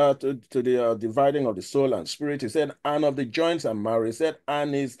to the dividing of the soul and spirit, he said, and of the joints and marrow, he said,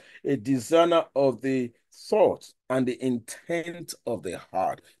 and is a discerner of the thoughts and the intent of the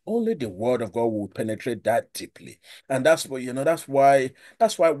heart. Only the word of God will penetrate that deeply. And that's what, that's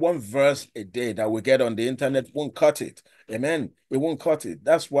why one verse a day that we get on the internet won't cut it. Amen. It won't cut it.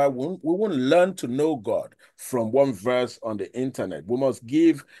 That's why we won't learn to know God from one verse on the internet. We must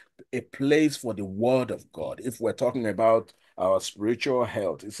give a place for the word of God. If we're talking about our spiritual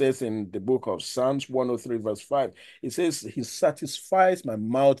health, it says in the book of Psalms 103 verse 5, it says, he satisfies my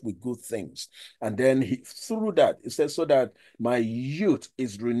mouth with good things. And then through that, it says, so that my youth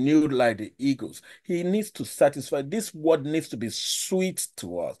is renewed like the eagles. He needs to satisfy. This word needs to be sweet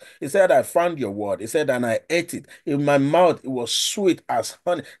to us. He said, I found your word. He said, and I ate it. In my mouth, it was sweet as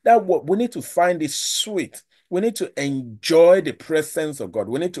honey. That word, we need to find it sweet. We need to enjoy the presence of God.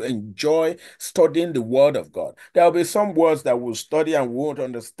 We need to enjoy studying the word of God. There will be some words that we'll study and we won't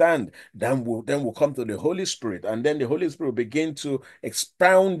understand. Then we'll come to the Holy Spirit, and then the Holy Spirit will begin to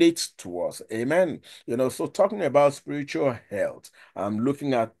expound it to us. Amen. So talking about spiritual health, I'm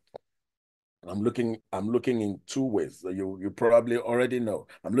looking in two ways. So you probably already know.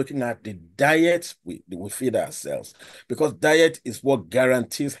 I'm looking at the diet we feed ourselves, because diet is what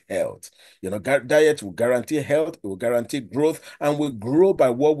guarantees health. Diet will guarantee health, it will guarantee growth, and we grow by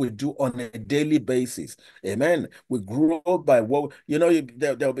what we do on a daily basis. Amen. We grow by what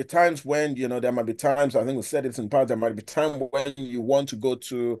there'll be times when there might be times, I think we said it in part, there might be time when you want to go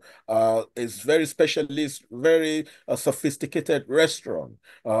to a very specialist, very sophisticated restaurant.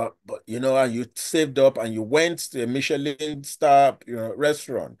 But and you saved up and you went to a Michelin star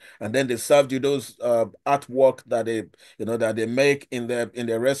restaurant, and then they served you those artwork that they make in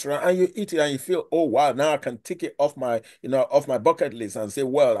their restaurant, and you eat it and you feel, oh wow, now I can tick it off my bucket list and say,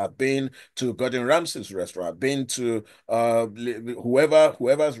 well, I've been to Gordon Ramsay's restaurant, I've been to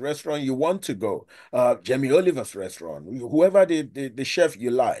whoever's restaurant you want to go, Jamie Oliver's restaurant, whoever the chef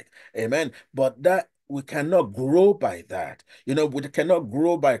you like. Amen. But that we cannot grow by that. We cannot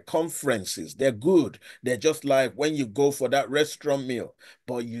grow by conferences. They're good. They're just like when you go for that restaurant meal,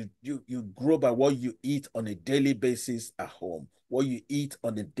 but you grow by what you eat on a daily basis at home, what you eat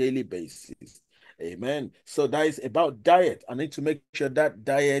on a daily basis. Amen. So that is about diet. I need to make sure that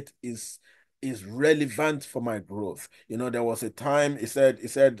diet is relevant for my growth. There was a time he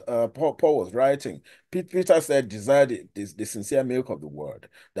said Paul was writing. Peter said, desire the sincere milk of the word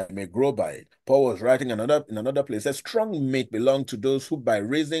that may grow by it. Paul was writing in another place, says, strong meat belong to those who by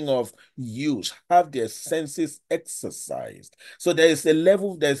reason of use have their senses exercised. So there's a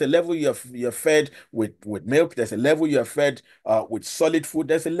level you're fed with milk, there's a level you're fed with solid food,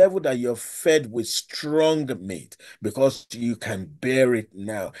 there's a level that you're fed with strong meat, because you can bear it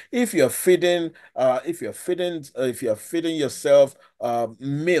now. If you're feeding yourself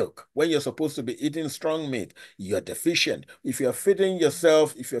milk when you're supposed to be eating strong meat, you're deficient. If you're feeding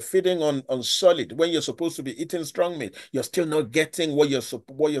on solid when you're supposed to be eating strong meat, you're still not getting what you're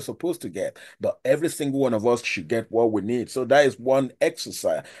supposed to get. But every single one of us should get what we need. So that is one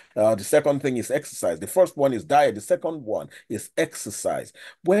exercise. The second thing is exercise. The first one is diet. The second one is exercise.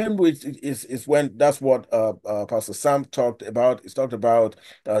 When that's what Pastor Sam talked about. He's talked about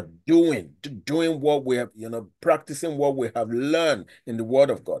doing what we have, practicing what we have learned in the word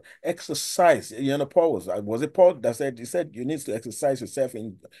of God. Exercise. Paul was it Paul that said, he said you need to exercise yourself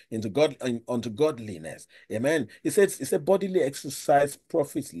unto godliness. Amen. He said bodily exercise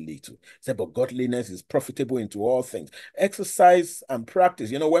profits little. He said, but godliness is profitable into all things. Exercise and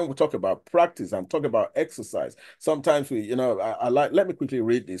practice. When we talk about practice and talk about exercise, sometimes let me quickly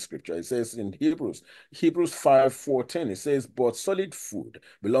read this scripture. It says in Hebrews 5:14, it says, but solid food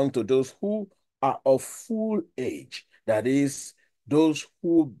belong to those who are of full age, that is, those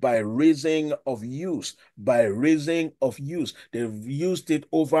who by reason of use, they've used it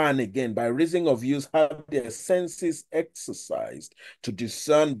over and again, by reason of use, have their senses exercised to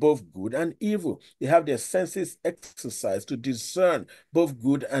discern both good and evil. They have their senses exercised to discern both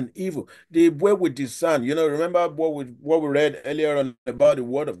good and evil. The way we discern, remember what we read earlier on about the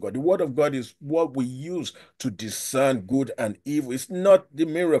word of God. The word of God is what we use to discern good and evil. It's not the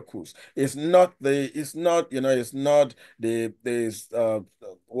miracles. It's not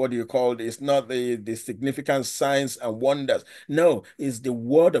what do you call it? It's not the significant signs and wonders. No, it's the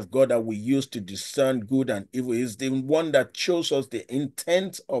word of God that we use to discern good and evil. It's the one that shows us the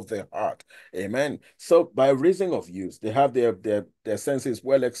intent of the heart. Amen. So by reason of use, they have their senses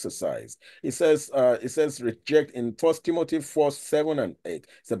well exercised. It says reject in 1 Timothy 4:7 and 8.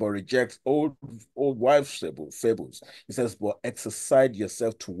 It's about reject old wives fables. It says, but exercise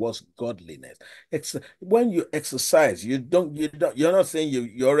yourself towards godliness. When you exercise, you're not saying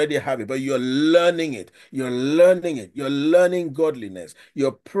you already have it, but you're learning it. You're learning it. You're learning godliness.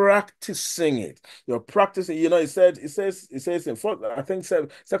 You're practicing it. You're practicing. It says in I think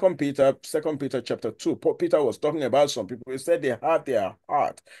Second Peter chapter 2. Peter was talking about some people. He said they have their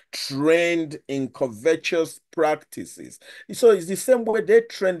heart trained in covetous practices. So it's the same way they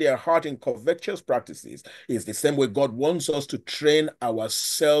train their heart in covetous practices. It's the same way God wants us to train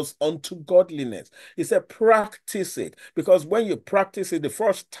ourselves unto godliness. He said, practice it. Because when you practice it the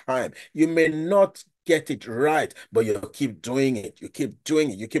first time, you may not get it right, but you keep doing it. You keep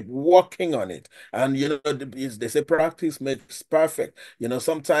doing it. You keep working on it. And, they say practice makes perfect.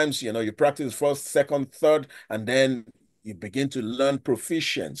 Sometimes, you practice first, second, third, and then you begin to learn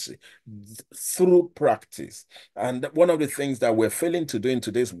proficiency through practice. And one of the things that we're failing to do in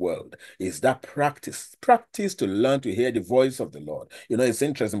today's world is that practice to learn to hear the voice of the Lord. It's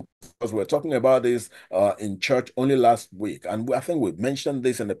interesting because we're talking about this in church only last week, and I think we've mentioned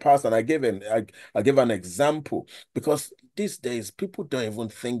this in the past, and I gave an example, because these days people don't even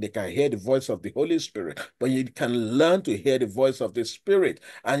think they can hear the voice of the Holy Spirit, but you can learn to hear the voice of the Spirit,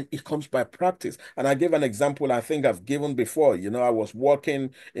 and it comes by practice. And I gave an example I think I've given before. I was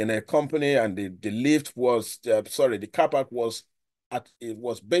working in a company, and the lift was the car park was it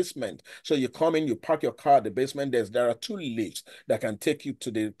was basement. So you come in, you park your car at the basement. There are 2 lifts that can take you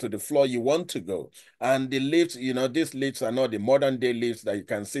to the floor you want to go. And the lifts, these lifts are not the modern day lifts that you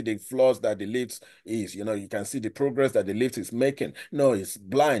can see the floors that the lifts is. You can see the progress that the lift is making. No, it's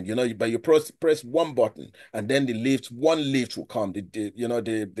blind. But you press one button, and then one lift will come.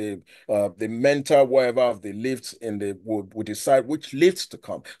 The mentor, whatever of the lifts will decide which lifts to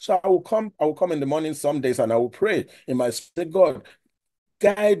come. So I will come in the morning some days, and I will pray in my spirit, God,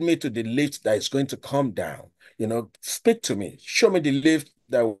 guide me to the lift that is going to come down. Speak to me. Show me the lift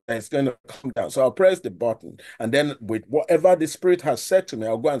that is going to come down. So I'll press the button. And then with whatever the Spirit has said to me,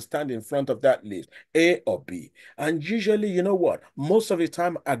 I'll go and stand in front of that lift, A or B. And usually, you know what? Most of the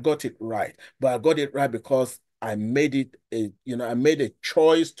time I got it right. But I got it right because I made it I made a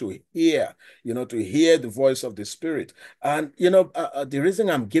choice to hear, to hear the voice of the Spirit. And, the reason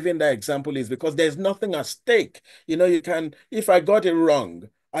I'm giving that example is because there's nothing at stake. If I got it wrong,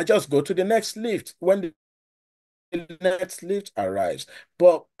 I just go to the next lift when the next lift arrives.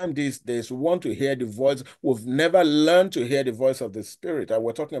 But these days, we want to hear the voice. We've never learned to hear the voice of the Spirit. And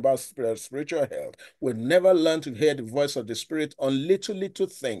we're talking about spiritual health. We've never learned to hear the voice of the Spirit on little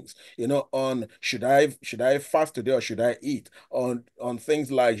things. On should I fast today or should I eat? On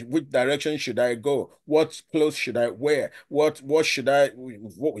things like which direction should I go? What clothes should I wear? What should I?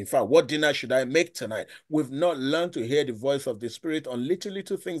 In fact, what dinner should I make tonight? We've not learned to hear the voice of the Spirit on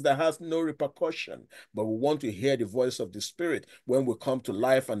little things that has no repercussion. But we want to hear the voice of the Spirit when we come to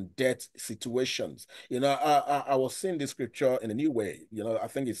life and death situations. I was seeing this scripture in a new way. I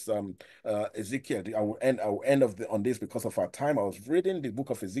think it's Ezekiel. I will end on this because of our time. I was reading the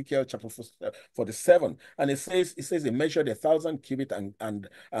book of Ezekiel, chapter 47, and it says he measured 1,000 cubits,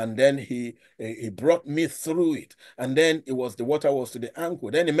 and then he brought me through it, and then the water was to the ankle.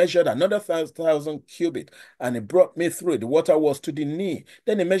 Then he measured another 1,000 cubits, and he brought me through it. The water was to the knee.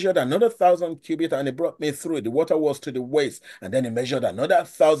 Then he measured another 1,000 cubits, and he brought me through it. The water was to the waist, and then he measured another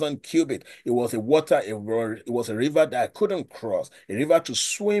 1,000 cubits. It was a river that I couldn't cross, a river to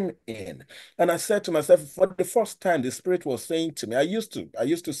swim in. And I said to myself, for the first time, the Spirit was saying to me, I used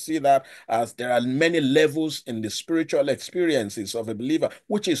to see that as there are many levels in the spiritual experiences of a believer,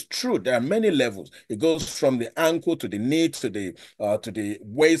 which is true. There are many levels. It goes from the ankle to the knee to the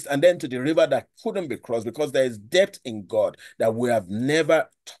waist, and then to the river that couldn't be crossed, because there is depth in God that we have never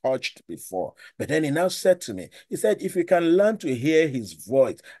touched before. But then he now said to me, he said, if you can learn to hear his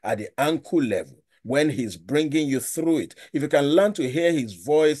voice at the ankle level, when he's bringing you through it, if you can learn to hear his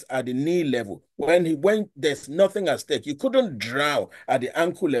voice at the knee level, when there's nothing at stake. You couldn't drown at the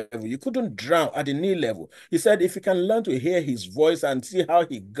ankle level. You couldn't drown at the knee level. He said, if you can learn to hear his voice and see how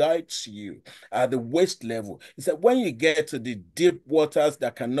he guides you at the waist level. He said, when you get to the deep waters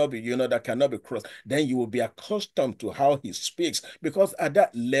that cannot be, that cannot be crossed, then you will be accustomed to how he speaks. Because at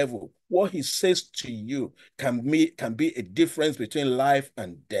that level, what he says to you can be a difference between life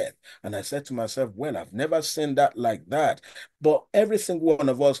and death. And I said to myself, well, I've never seen that like that. But every single one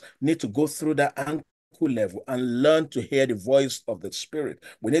of us need to go through that ankle level and learn to hear the voice of the Spirit.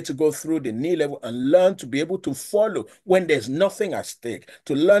 We need to go through the knee level and learn to be able to follow when there's nothing at stake,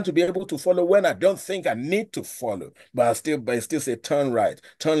 to learn to be able to follow when I don't think I need to follow, but I still say turn right,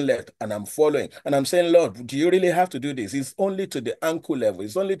 turn left, and I'm following. And I'm saying, Lord, do you really have to do this? It's only to the ankle level.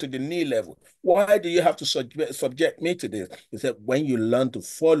 It's only to the knee level. Why do you have to subject me to this? He said, when you learn to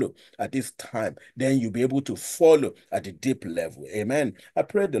follow at this time, then you'll be able to follow at the deep level. Amen. I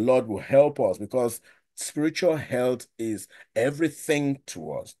pray the Lord will help us, because spiritual health is everything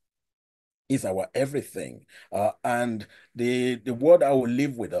to us. Is our everything. And the word I will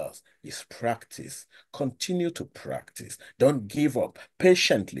leave with us is practice. Continue to practice. Don't give up.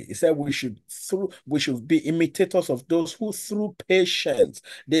 Patiently. He said we should be imitators of those who through patience,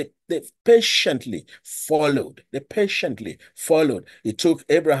 they patiently followed. They patiently followed. It took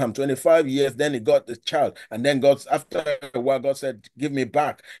Abraham 25 years, then he got the child. And then after a while, God said, give me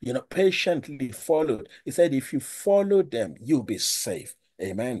back. Patiently followed. He said, if you follow them, you'll be safe.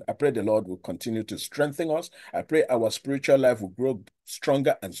 Amen. I pray the Lord will continue to strengthen us. I pray our spiritual life will grow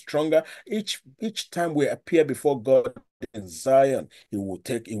stronger and stronger. Each time we appear before God in Zion, he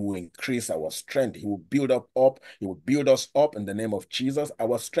will increase our strength. He will build he will build us up in the name of Jesus.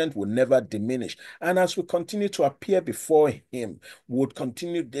 Our strength will never diminish. And as we continue to appear before him, would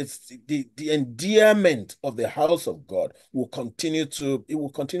continue the endearment of the house of God will continue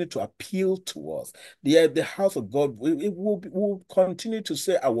to appeal to us. The house of God will continue to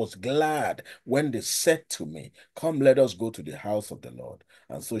say, I was glad when they said to me, come, let us go to the house of the Lord.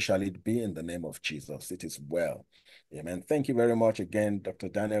 And so shall it be in the name of Jesus. It is well. Amen. Thank you very much again, Dr.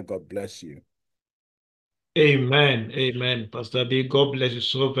 Daniel. God bless you. Amen. Amen. Pastor B, God bless you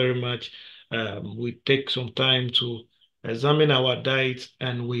so very much. We take some time to examine our diet,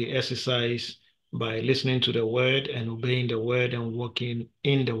 and we exercise by listening to the word and obeying the word and walking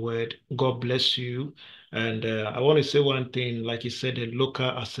in the word. God bless you. And I want to say one thing, like you said, the local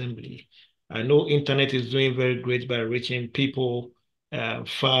assembly. I know internet is doing very great by reaching people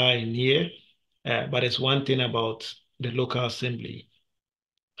far and near, but it's one thing about the local assembly.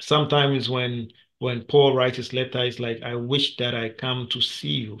 Sometimes when Paul writes his letter, it's like, I wish that I come to see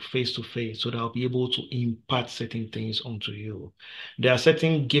you face to face so that I'll be able to impart certain things onto you. There are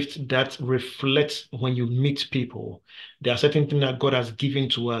certain gifts that reflect when you meet people. There are certain things that God has given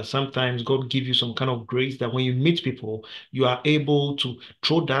to us. Sometimes God gives you some kind of grace that when you meet people, you are able to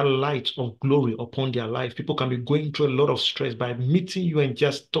throw that light of glory upon their life. People can be going through a lot of stress. By meeting you and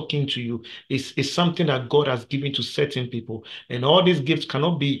just talking to you is something that God has given to certain people. And all these gifts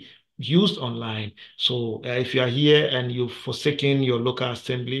cannot be used online. So if you are here and you've forsaken your local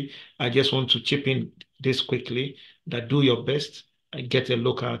assembly, I just want to chip in this quickly, that do your best and get a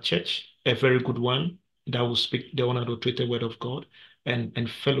local church, a very good one, that will speak the unadulterated word of God and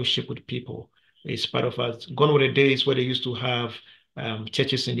fellowship with people. It's part of us. Gone were the days where they used to have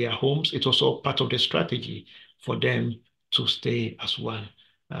churches in their homes. It's also part of the strategy for them to stay as one.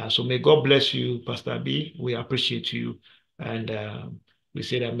 So may God bless you, Pastor B. We appreciate you. And we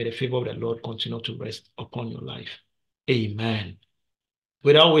say that may the favor of the Lord continue to rest upon your life. Amen.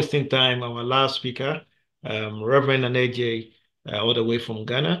 Without wasting time, our last speaker, Reverend Agyei, all the way from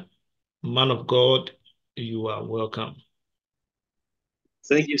Ghana. Man of God, you are welcome.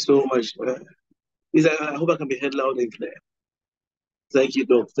 Thank you so much. I hope I can be heard loud and clear. Thank you,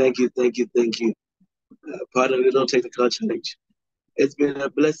 Doc. Thank you. Pardon me, don't take the challenge. It's been a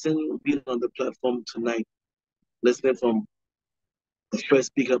blessing being on the platform tonight, listening from the first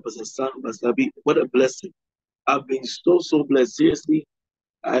speaker, Pastor Sam, Pastor Abi. What a blessing. I've been so blessed. Seriously,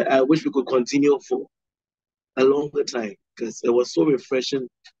 I wish we could continue for a longer time, because it was so refreshing,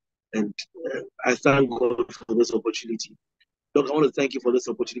 and I thank God for this opportunity. Doc, I want to thank you for this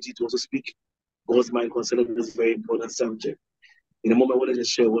opportunity to also speak God's mind concerning this very important subject. In a moment, I want to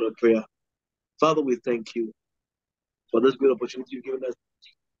just share a word of prayer. Father, we thank you for this great opportunity you've given us.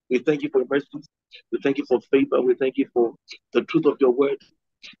 We thank you for your mercy. We thank you for favor. We thank you for the truth of your word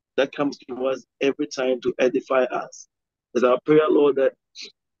that comes to us every time to edify us. It's our prayer, Lord, that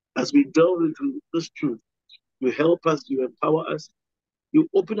as we delve into this truth, you help us, you empower us, you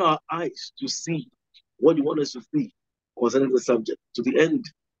open our eyes to see what you want us to see concerning the subject, to the end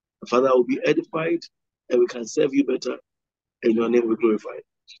Father, will be edified and we can serve you better and your name will be glorified.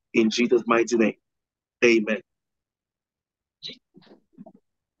 In Jesus' mighty name. Amen.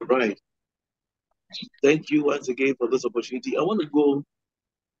 Right. Thank you once again for this opportunity. I want to go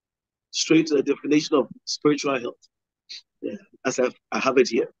straight to the definition of spiritual health. Yeah, as I have it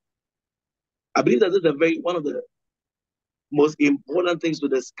here. I believe that this is one of the most important things to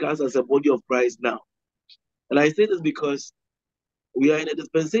discuss as a body of Christ now. And I say this because we are in a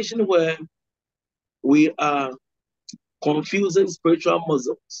dispensation where we are confusing spiritual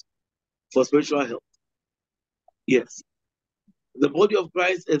muscles for spiritual health. Yes. The body of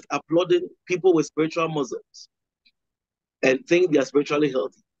Christ is applauding people with spiritual muscles and think they are spiritually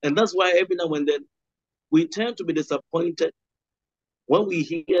healthy. And that's why every now and then we tend to be disappointed when we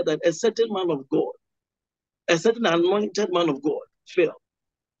hear that a certain man of God, a certain anointed man of God fell.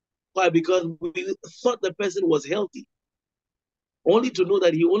 Why? Because we thought the person was healthy, only to know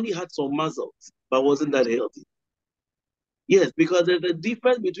that he only had some muscles, but wasn't that healthy. Yes, because there's a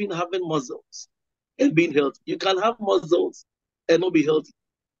difference between having muscles and being healthy. You can have muscles and not be healthy.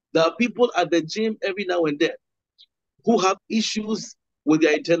 There are people at the gym every now and then who have issues with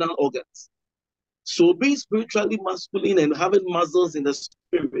their internal organs. So being spiritually masculine and having muscles in the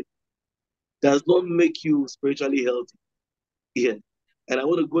spirit does not make you spiritually healthy. Yeah. And I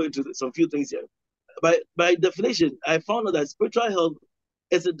want to go into some few things here. By definition, I found out that spiritual health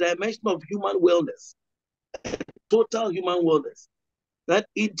is a dimension of human wellness, total human wellness, that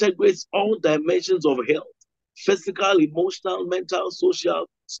integrates all dimensions of health, physical, emotional, mental, social,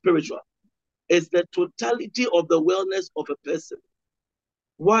 spiritual. It's the totality of the wellness of a person.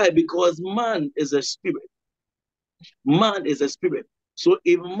 Why? Because man is a spirit. Man is a spirit. So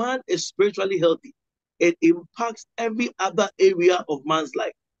if man is spiritually healthy, it impacts every other area of man's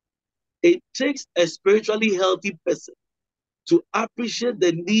life. It takes a spiritually healthy person to appreciate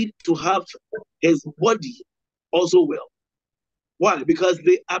the need to have his body also well. Why? Because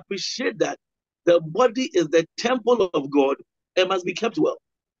they appreciate that the body is the temple of God and must be kept well.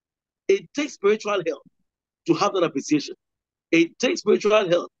 It takes spiritual health to have that appreciation. It takes spiritual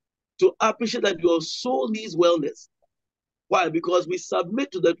health to appreciate that your soul needs wellness. Why? Because we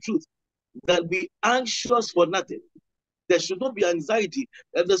submit to the truth that be anxious for nothing. There should not be anxiety.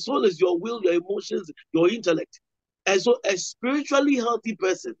 And the soul is your will, your emotions, your intellect. And so a spiritually healthy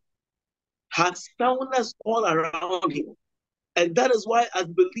person has soundness all around him. And that is why, as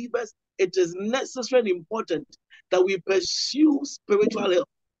believers, it is necessary and important that we pursue spiritual health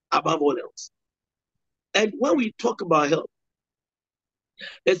above all else. And when we talk about health,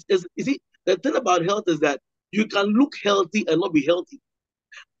 you see, the thing about health is that you can look healthy and not be healthy.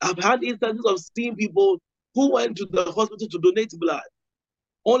 I've had instances of seeing people who went to the hospital to donate blood,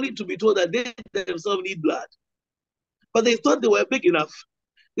 only to be told that they themselves need blood. But they thought they were big enough.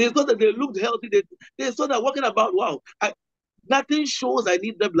 They thought that they looked healthy. They thought that walking about, wow, nothing shows I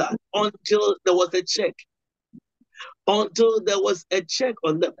need the blood until there was a check. Until there was a check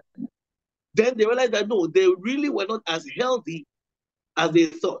on them. Then they realized that no, they really were not as healthy as they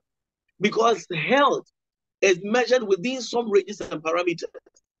thought. Because health is measured within some ranges and parameters.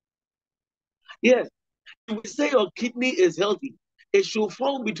 Yes, if we say your kidney is healthy, it should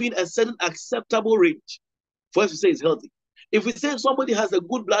fall between a certain acceptable range for us to say it's healthy. If we say somebody has a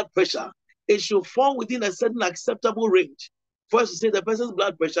good blood pressure, it should fall within a certain acceptable range for us to say the person's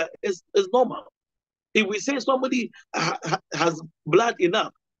blood pressure is normal. If we say somebody has blood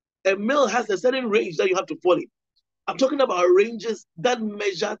enough, a male has a certain range that you have to fall in. I'm talking about ranges that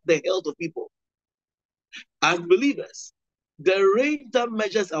measure the health of people. As believers, the range that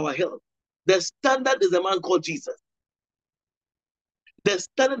measures our health, the standard is a man called Jesus. The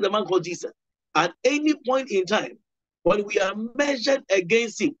standard is a man called Jesus. At any point in time, when we are measured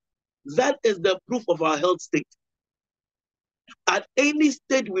against him, that is the proof of our health state. At any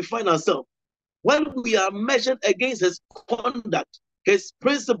state we find ourselves, when we are measured against his conduct, his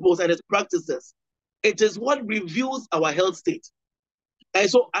principles, and his practices, it is what reveals our health state. And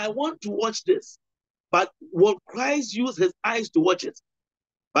so I want to watch this, but will Christ use his eyes to watch it?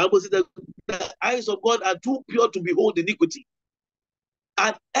 The Bible says that the eyes of God are too pure to behold iniquity.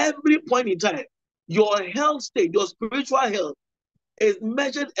 At every point in time, your health state, your spiritual health, is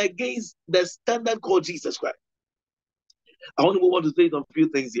measured against the standard called Jesus Christ. I want to move on to say some few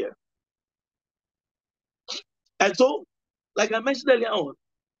things here. And so, like I mentioned earlier on,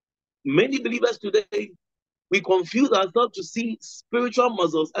 many believers today, we confuse ourselves to see spiritual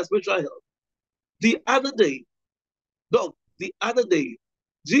muscles as spiritual health. The other day,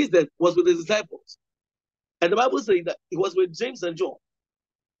 Jesus was with his disciples. And the Bible says that he was with James and John.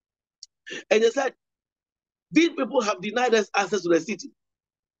 And they said, these people have denied us access to the city.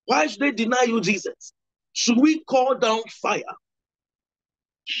 Why should they deny you Jesus? Should we call down fire?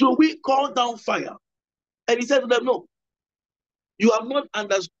 Should we call down fire? And he said to them, no, you have not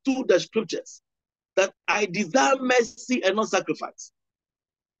understood the scriptures, that I desire mercy and not sacrifice.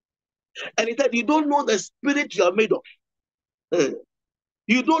 And he said, you don't know the spirit you are made of.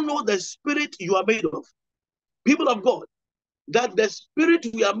 You don't know the spirit you are made of. People of God, that the spirit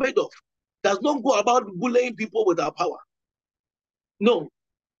we are made of does not go about bullying people with our power. No.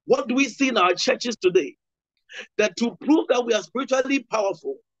 What do we see in our churches today? That to prove that we are spiritually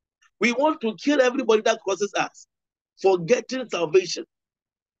powerful, we want to kill everybody that crosses us, forgetting salvation.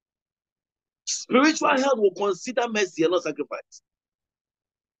 Spiritual health will consider mercy and not sacrifice.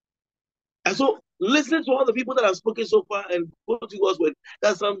 And so, listening to all the people that have spoken so far and go to God's word,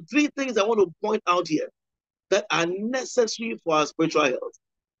 there's some 3 things I want to point out here that are necessary for our spiritual health.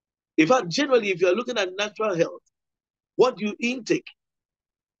 In fact, generally, if you're looking at natural health, what you intake,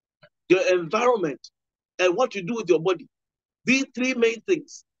 your environment, and what you do with your body, these 3 main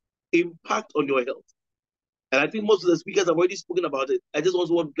things impact on your health. And I think most of the speakers have already spoken about it. I just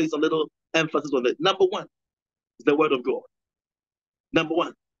also want to place a little emphasis on it. Number 1 is the word of God. Number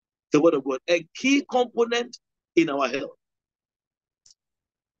 1, the word of God, a key component in our health.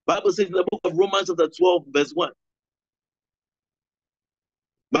 Bible says in the book of Romans chapter 12, verse 1.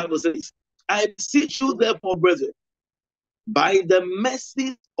 Bible says, I beseech you therefore, brethren, by the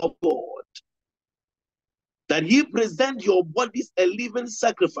mercies of God, that ye present your bodies a living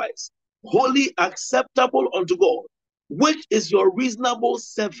sacrifice, wholly acceptable unto God, which is your reasonable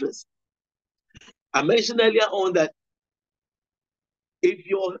service. I mentioned earlier on that if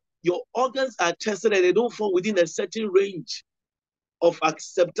your organs are tested and they don't fall within a certain range of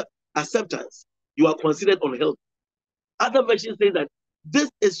acceptance, you are considered unhealthy. Other versions say that this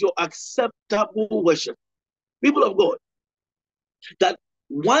is your acceptable worship. People of God, that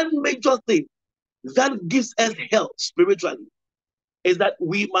one major thing that gives us health spiritually is that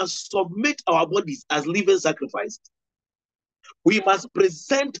we must submit our bodies as living sacrifices. We must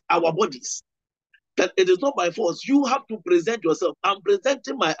present our bodies. That it is not by force. You have to present yourself. I'm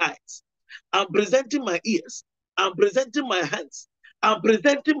presenting my eyes. I'm presenting my ears. I'm presenting my hands. I'm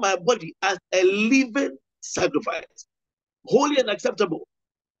presenting my body as a living sacrifice, holy and acceptable,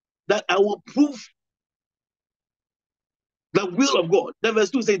 that I will prove the will of God. Then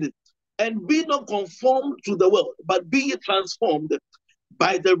verse 2 says this, and be not conformed to the world, but be ye transformed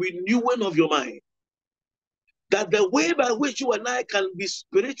by the renewing of your mind. That the way by which you and I can be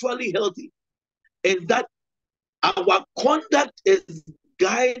spiritually healthy is that our conduct is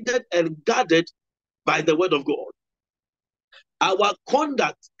guided and guarded by the word of God. Our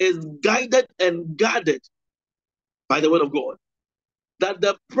conduct is guided and guarded by the word of God. That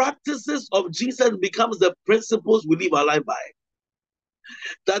the practices of Jesus becomes the principles we live our life by.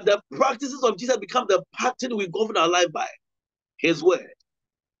 That the practices of Jesus become the pattern we govern our life by. His word.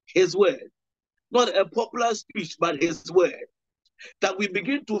 His word. Not a popular speech, but his word. That we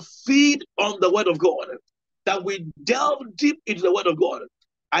begin to feed on the word of God. That we delve deep into the word of God.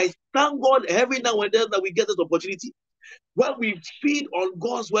 I thank God every now and then that we get this opportunity. When we feed on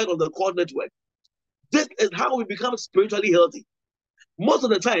God's word on the core network, this is how we become spiritually healthy. Most of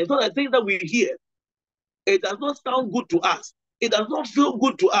the time, some of the things that we hear, it does not sound good to us. It does not feel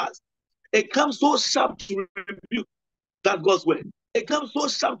good to us. It comes so sharp to rebuke that God's word. It comes so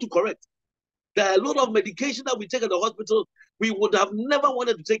sharp to correct. There are a lot of medication that we take at the hospital, we would have never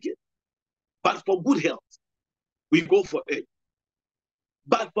wanted to take it. But for good health, we go for it.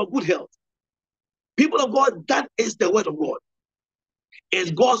 But for good health, people of God, that is the word of God.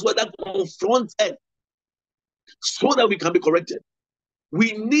 It's God's word that confronts us so that we can be corrected.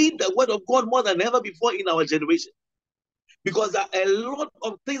 We need the word of God more than ever before in our generation. Because there are a lot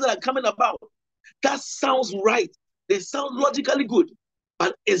of things that are coming about that sounds right. They sound logically good.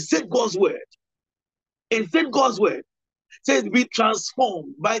 But is it God's word? Is it God's word? It says, be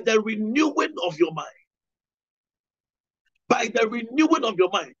transformed by the renewing of your mind. By the renewing of your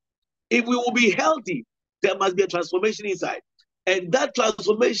mind. If we will be healthy, there must be a transformation inside. And that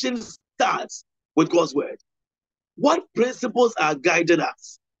transformation starts with God's word. What principles are guiding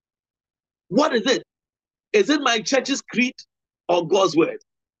us? What is it? Is it my church's creed or God's word?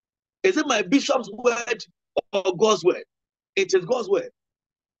 Is it my bishop's word or God's word? It is God's word.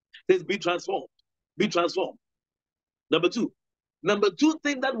 It says, be transformed. Be transformed. Number two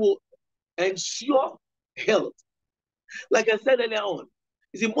thing that will ensure health. Like I said earlier on,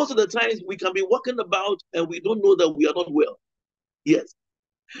 you see, most of the times we can be walking about and we don't know that we are not well. Yes.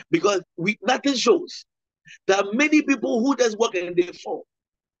 Because nothing shows. There are many people who just work and they fall.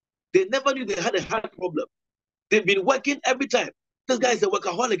 They never knew they had a heart problem. They've been working every time. This guy is a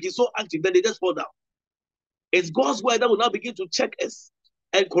workaholic. He's so active, then they just fall down. It's God's word that will now begin to check us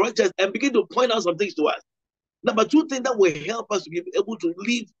and correct us and begin to point out some things to us. Number two thing that will help us to be able to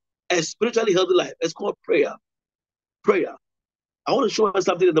live a spiritually healthy life is called prayer. Prayer. I want to show us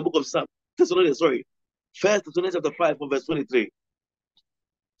something in the book of Psalm. Sorry. 1 Thessalonians chapter 5 from verse 23.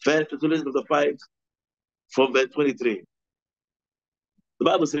 1 Thessalonians chapter 5 from verse 23. The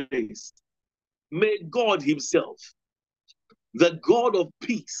Bible says, may God himself, the God of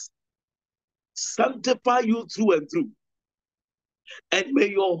peace, sanctify you through and through, and may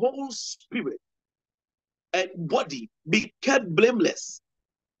your whole spirit and body be kept blameless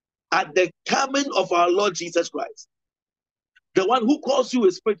at the coming of our Lord Jesus Christ. The one who calls you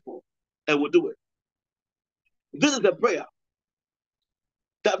is faithful and will do it. This is the prayer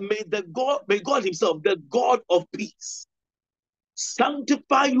that may God himself, the God of peace,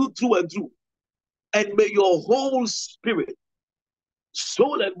 sanctify you through and through, and may your whole spirit,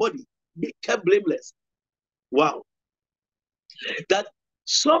 soul, and body be kept blameless. Wow. That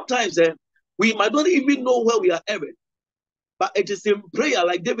sometimes we might not even know where we are erring, but it is in prayer,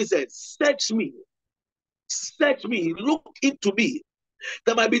 like David said, search me, look into me.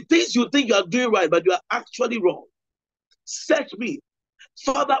 There might be things you think you are doing right, but you are actually wrong. Search me.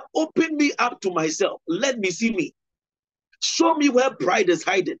 Father, open me up to myself. Let me see me. Show me where pride is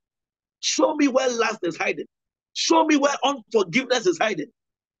hiding. Show me where lust is hiding. Show me where unforgiveness is hiding.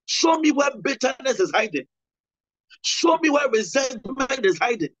 Show me where bitterness is hiding. Show me where resentment is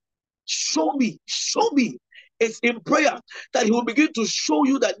hiding. Show me. It's in prayer that he will begin to show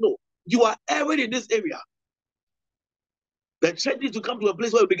you that, no, you are erring in this area. The church needs to come to a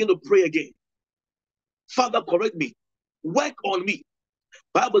place where we begin to pray again. Father, correct me. Work on me.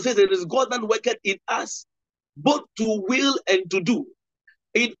 Bible says it is God that worketh in us, both to will and to do.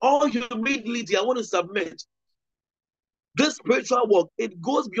 In all humility, I want to submit. This spiritual work, it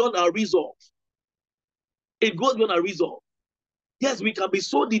goes beyond our resolve. It goes beyond our resolve. Yes, we can be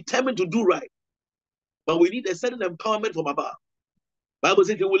so determined to do right, but we need a certain empowerment from above. Bible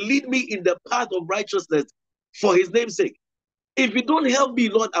says he will lead me in the path of righteousness for his name's sake. If you don't help me,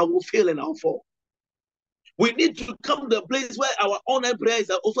 Lord, I will fail and I'll fall. We need to come to a place where our online prayer is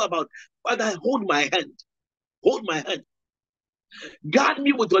also about, Father, hold my hand. Hold my hand. Guard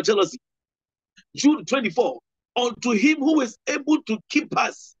me with your jealousy. Jude 24. Unto him who is able to keep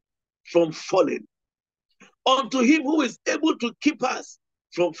us from falling. Unto him who is able to keep us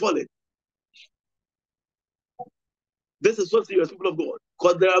from falling. This is so serious, people of God,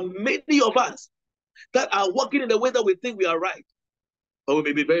 because there are many of us that are walking in the way that we think we are right, but we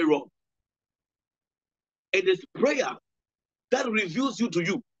may be very wrong. It is prayer that reveals you to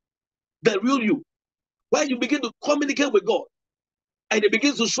you, the real you. When you begin to communicate with God, and it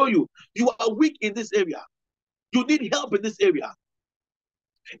begins to show you, you are weak in this area. You need help in this area.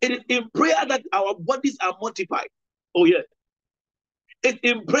 It is in prayer that our bodies are mortified. Oh, yeah. It's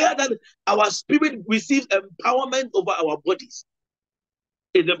in prayer that our spirit receives empowerment over our bodies.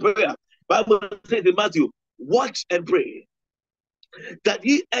 It's in prayer. Bible says in Matthew, watch and pray, that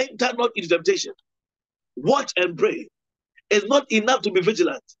ye enter not into temptation. Watch and pray. It's not enough to be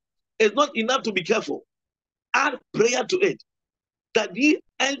vigilant. It's not enough to be careful. Add prayer to it, that ye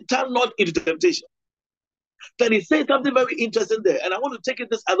enter not into temptation. Then he says something very interesting there, and I want to take it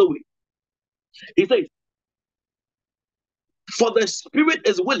this other way. He says, for the spirit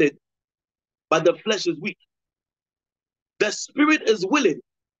is willing, but the flesh is weak. The spirit is willing,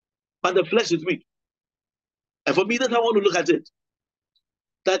 but the flesh is weak. And for me, that's how I want to look at it.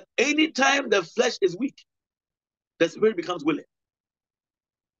 That anytime the flesh is weak, the spirit becomes willing.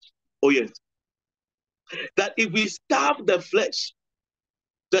 Oh, yes. That if we starve the flesh,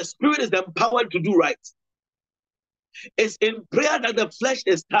 the spirit is empowered to do right. It's in prayer that the flesh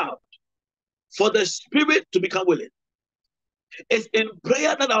is starved for the spirit to become willing. It's in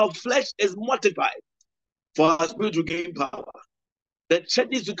prayer that our flesh is mortified for our spirit to gain power. The church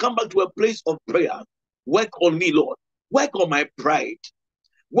needs to come back to a place of prayer. Work on me, Lord. Work on my pride.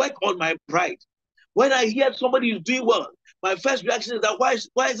 Work on my pride. When I hear somebody is doing well, my first reaction is that why is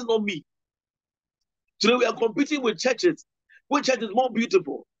it not me? Today we are competing with churches. Which church is more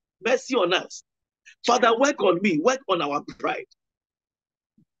beautiful? Mercy on us. Father, work on me. Work on our pride.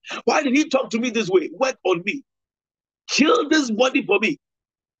 Why did he talk to me this way? Work on me. Kill this body for me.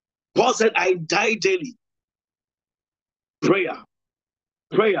 Paul said, I die daily. Prayer.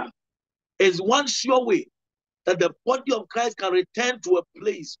 Prayer is one sure way that the body of Christ can return to a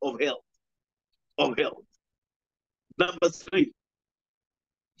place of health. Of health. Number three.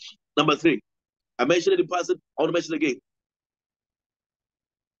 I mentioned it in passing. I want to mention it again.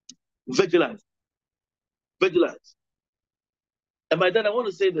 Vigilance. And by that, I want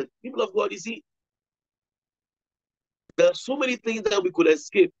to say that, people of God, you see, there are so many things that we could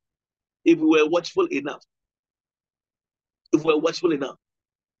escape if we were watchful enough. If we were watchful enough.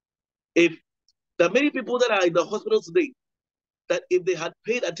 If there are many people that are in the hospital today, that if they had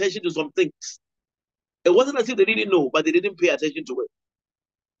paid attention to some things, it wasn't as if they didn't know, but they didn't pay attention to it.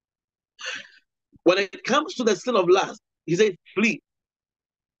 When it comes to the sin of lust, he says, flee.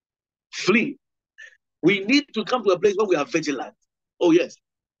 Flee. We need to come to a place where we are vigilant. Oh, yes.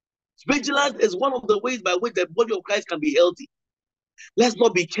 Vigilance is one of the ways by which the body of Christ can be healthy. Let's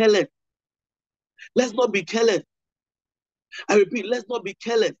not be careless. Let's not be careless. I repeat, let's not be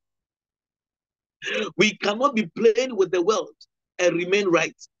careless. We cannot be playing with the world and remain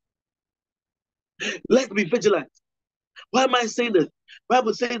right. Let's be vigilant. Why am I saying this? The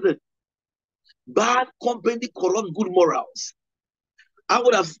Bible says that bad company corrupts good morals. I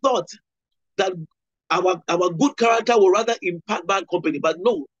would have thought that our good character will rather impact bad company, but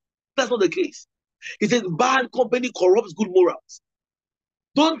no, that's not the case. He says bad company corrupts good morals.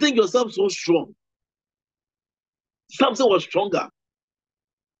 Don't think yourself so strong. Samson was stronger.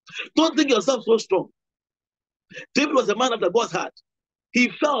 Don't think yourself so strong. David was a man after God's heart. He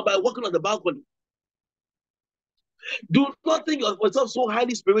fell by walking on the balcony. Do not think yourself so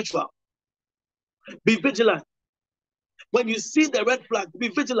highly spiritual. Be vigilant. When you see the red flag, be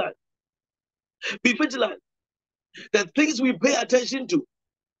vigilant. Be vigilant. The things we pay attention to,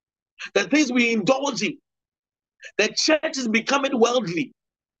 the things we indulge in, the church is becoming worldly.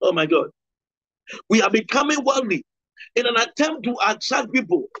 Oh my God. We are becoming worldly. In an attempt to attract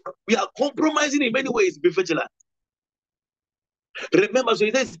people, we are compromising in many ways. Be vigilant. Remember, so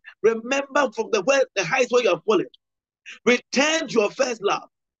he says, remember from the heights where you have fallen. Return to your first love.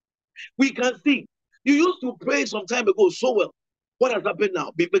 We can see. You used to pray some time ago so well. What has happened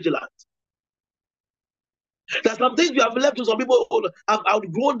now? Be vigilant. There's some things you have left to some people. Oh, I've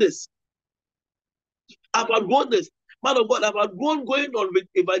outgrown this. I've outgrown this. Man of God, I've outgrown going on with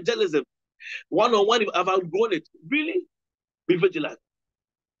evangelism. One-on-one, I've outgrown it. Really? Be vigilant.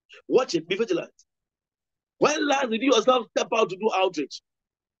 Watch it. Be vigilant. When last did you yourself step out to do outreach?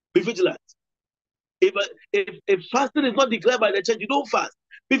 Be vigilant. If fasting is not declared by the church, you don't fast.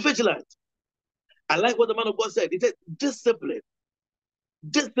 Be vigilant. I like what the man of God said. He said, discipline.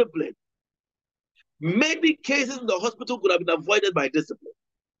 Discipline. Many cases in the hospital could have been avoided by discipline.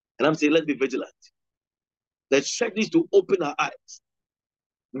 And I'm saying, let's be vigilant. The church needs to open our eyes.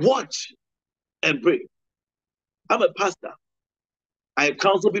 Watch and pray. I'm a pastor. I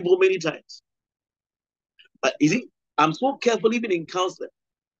counsel people many times. But you see, I'm so careful even in counseling.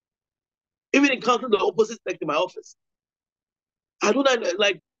 Even in counseling the opposite sex in my office. I don't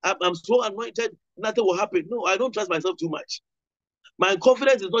like, I'm so anointed, nothing will happen. No, I don't trust myself too much. My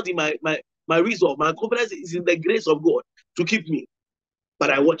confidence is not in my resolve. My confidence is in the grace of God to keep me.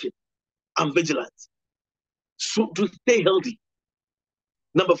 But I watch it. I'm vigilant. So to stay healthy.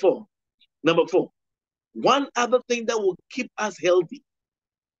 Number four. One other thing that will keep us healthy.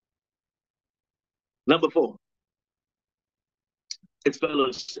 Number four. It's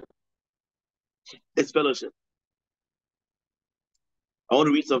fellowship. It's fellowship. I want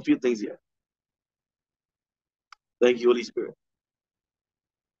to read some few things here. Thank you, Holy Spirit.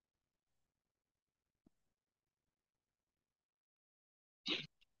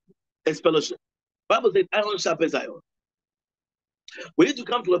 It's fellowship. Bible says iron sharpens iron. We need to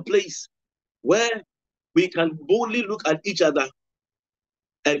come to a place where we can boldly look at each other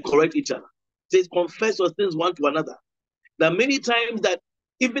and correct each other. It says confess your sins one to another. There are many times that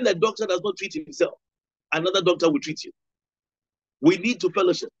even the doctor does not treat himself, another doctor will treat you. We need to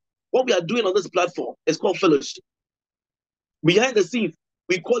fellowship. What we are doing on this platform is called fellowship. Behind the scenes,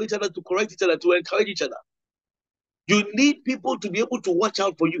 we call each other to correct each other, to encourage each other. You need people to be able to watch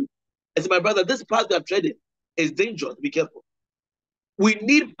out for you. I say, my brother, this path you are treading is dangerous. Be careful. We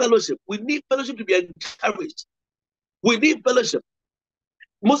need fellowship. We need fellowship to be encouraged. We need fellowship.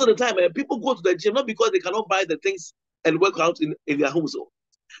 Most of the time, people go to the gym not because they cannot buy the things and work out in their homes,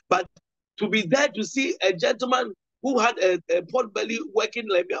 but to be there to see a gentleman who had a pot belly working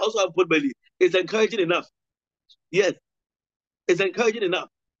like me, I also have pot belly. It's encouraging enough. Yes, it's encouraging enough.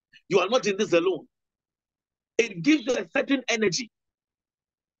 You are not in this alone. It gives you a certain energy.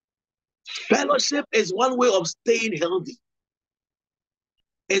 Fellowship is one way of staying healthy.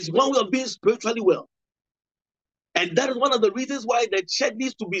 It's one way of being spiritually well. And that is one of the reasons why the church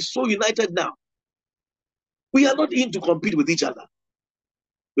needs to be so united now. We are not in to compete with each other.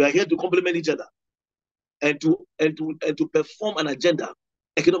 We are here to complement each other and to perform an agenda,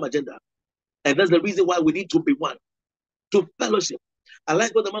 a kingdom agenda. And that's the reason why we need to be one, to fellowship. I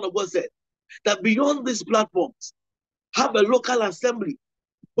like what the man of God said, that beyond these platforms, Have a local assembly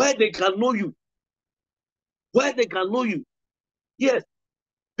where they can know you. Where they can know you. Yes.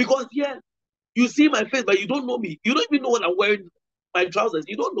 Because here, you see my face, but you don't know me. You don't even know what I'm wearing, my trousers.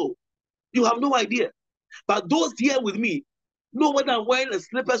 You don't know. You have no idea. But those here with me know whether I'm wearing a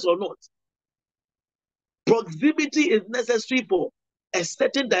slippers or not. Proximity is necessary for a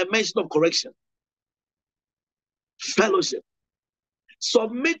certain dimension of correction. Fellowship.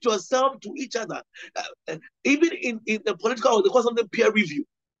 Submit yourself to each other. Even in the political or the course of the peer review.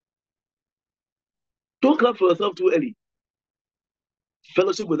 Don't clap for yourself too early.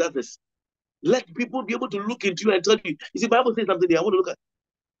 Fellowship with others. Let people be able to look into you and tell you. You see, the Bible says something there. I want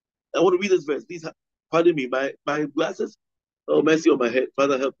to read this verse. Please, pardon me. My glasses. Oh, mercy on my head.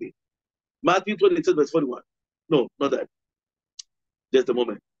 Father, help me. Matthew 26, verse 41. No, not that. Just a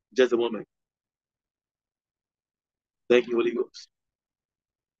moment. Just a moment. Thank you, Holy Ghost.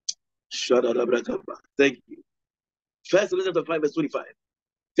 Thank you. First Corinthians 5, verse 25.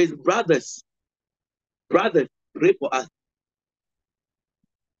 Says, brothers, pray for us.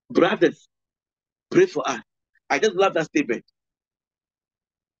 Brothers, pray for us. I just love that statement.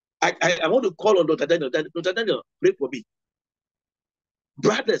 I want to call on Dr. Daniel. Dr. Daniel, pray for me.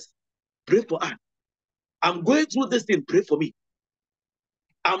 Brothers, pray for us. I'm going through this thing, pray for me.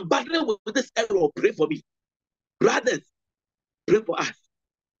 I'm battling with this error, pray for me. Brothers, pray for us.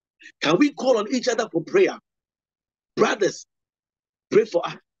 Can we call on each other for prayer? Brothers, pray for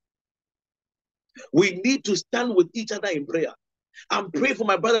us. We need to stand with each other in prayer. And pray for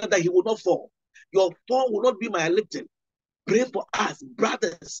my brother that he will not fall. Your fall will not be my lifting. Pray for us,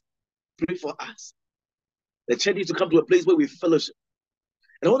 brothers. Pray for us. The church needs to come to a place where we fellowship.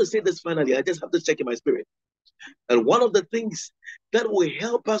 And I want to say this finally. I just have to check in my spirit. And one of the things that will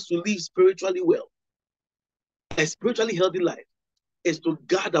help us to live spiritually well, a spiritually healthy life, is to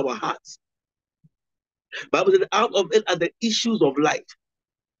guard our hearts. The Bible says, out of it are the issues of life.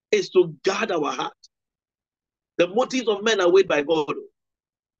 Is to guard our heart. The motives of men are weighed by God.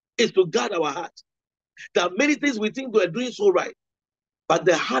 Is to guard our heart. There are many things we think we are doing so right, but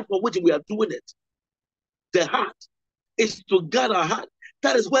the heart for which we are doing it, the heart, is to guard our heart.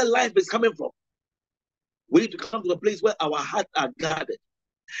 That is where life is coming from. We need to come to a place where our hearts are guarded,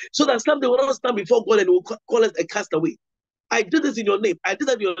 so that someday we will not stand before God and will call us a castaway. I did this in your name. I did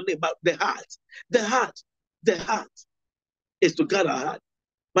that in your name. But the heart is to guard our heart.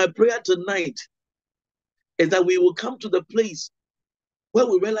 My prayer tonight is that we will come to the place where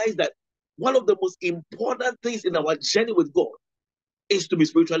we realize that one of the most important things in our journey with God is to be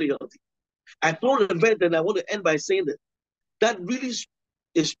spiritually healthy. I found a verse and I want to end by saying that really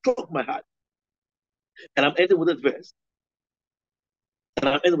struck my heart. And I'm ending with this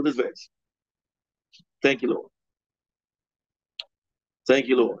verse. Thank you, Lord. Thank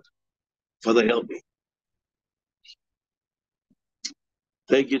you, Lord. Father, help me.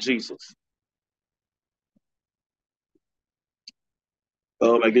 Thank you, Jesus.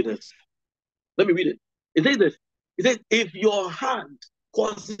 Oh, my goodness. Let me read it. It says this. It says, if your hand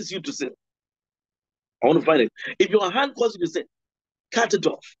causes you to sin, I want to find it. If your hand causes you to sin, cut it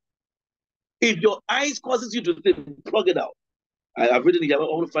off. If your eyes causes you to sin, plug it out. I've written it here. I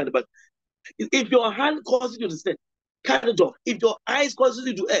want to find it. But if your hand causes you to sin, cut it off. If your eyes causes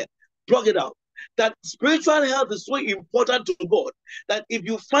you to err, plug it out. That spiritual health is so important to God that if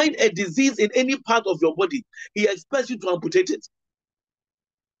you find a disease in any part of your body, He expects you to amputate it.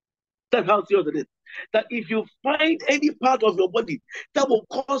 That's how serious it is. That if you find any part of your body that will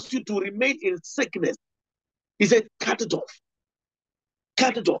cause you to remain in sickness, He said, cut it off.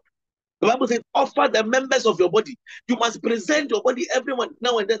 Cut it off. The Bible says, offer the members of your body. You must present your body everyone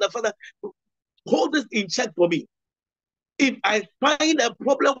now and then. The Father, hold this in check for me. If I find a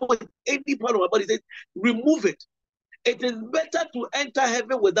problem with any part of my body, He says, remove it. It is better to enter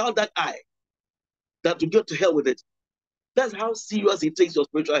heaven without that eye than to go to hell with it. That's how serious it takes your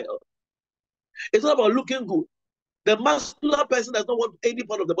spiritual health. It's not about looking good. The muscular person does not want any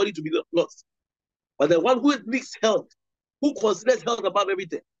part of the body to be lost. But the one who needs health, who considers health above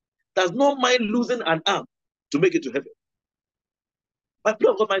everything, does not mind losing an arm to make it to heaven. My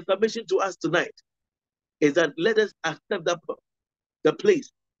prayer for my submission to us tonight is that let us accept the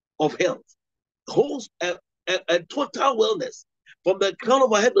place of health, holds a total wellness from the crown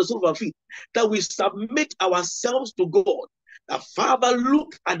of our head to the sole of our feet, that we submit ourselves to God. That Father,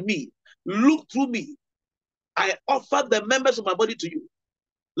 look at me, look through me. I offer the members of my body to you.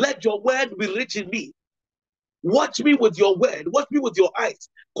 Let your word be rich in me. Watch me with your word. Watch me with your eyes.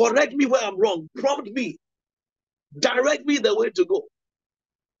 Correct me where I'm wrong. Prompt me. Direct me the way to go.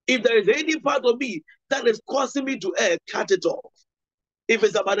 If there is any part of me that is causing me to err, cut it off. If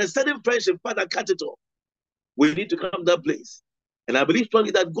it's about a certain friendship, Father, cut it off. We need to come to that place. And I believe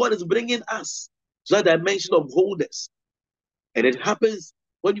strongly that God is bringing us to that dimension of wholeness. And it happens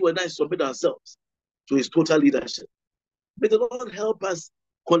when you and I submit ourselves to his total leadership. May the Lord help us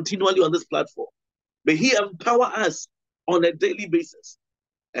continually on this platform. May he empower us on a daily basis.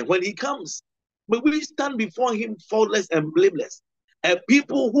 And when he comes, may we stand before him faultless and blameless. A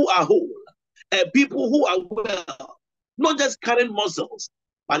people who are whole, a people who are well, not just carrying muscles,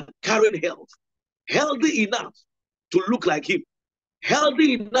 but carrying health. Healthy enough to look like him,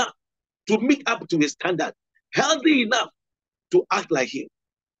 healthy enough to meet up to his standard, healthy enough to act like him.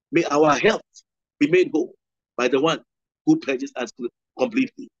 May our health be made whole by the one who pledges us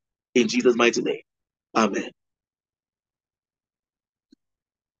completely. In Jesus' mighty name. Amen.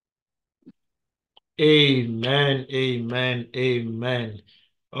 Amen, amen, amen.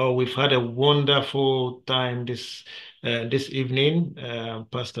 Oh, we've had a wonderful time this evening.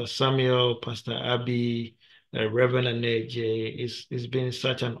 Pastor Samuel, Pastor Abby, Reverend Agyei. It's been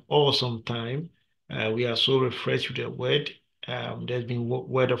such an awesome time. We are so refreshed with the word. There's been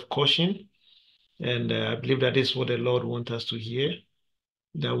word of caution, and I believe that is what the Lord wants us to hear,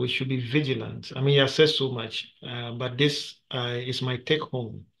 that we should be vigilant. I mean, He has said so much, but this is my take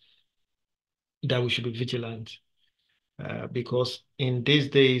home, that we should be vigilant. Because in these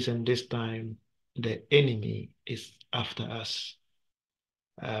days and this time, the enemy is after us.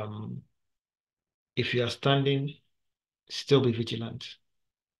 If you are standing, still be vigilant.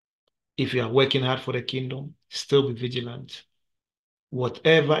 If you are working hard for the kingdom, still be vigilant.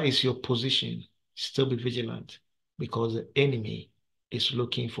 Whatever is your position, still be vigilant, because the enemy is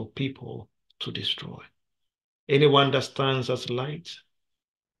looking for people to destroy. Anyone that stands as light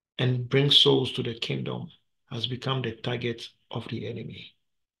and brings souls to the kingdom has become the target of the enemy.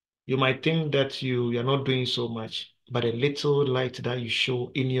 You might think that you're not doing so much, but a little light that you show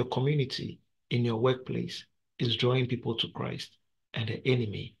in your community, in your workplace, is drawing people to Christ, and the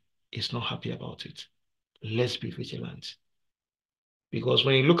enemy is not happy about it. Let's be vigilant. Because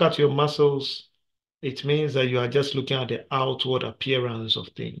when you look at your muscles, it means that you are just looking at the outward appearance of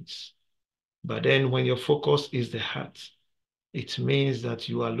things. But then when your focus is the heart, it means that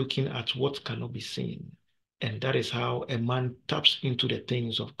you are looking at what cannot be seen. And that is how a man taps into the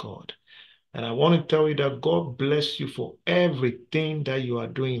things of God. And I want to tell you that God bless you for everything that you are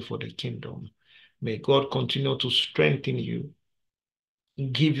doing for the kingdom. May God continue to strengthen you,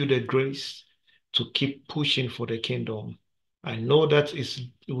 give you the grace to keep pushing for the kingdom. I know that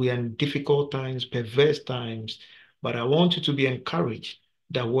we are in difficult times, perverse times, but I want you to be encouraged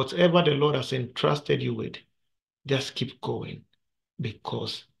that whatever the Lord has entrusted you with, just keep going,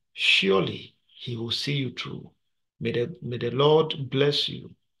 because surely he will see you through. May the Lord bless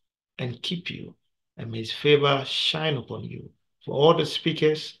you and keep you, and may his favor shine upon you. For all the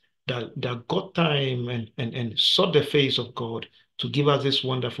speakers that got time and sought the face of God to give us this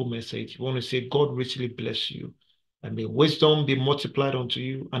wonderful message, we want to say God richly bless you. And may wisdom be multiplied unto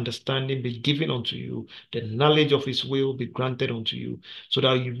you, understanding be given unto you, the knowledge of his will be granted unto you, so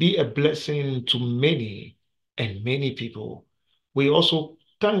that you be a blessing to many and many people. We also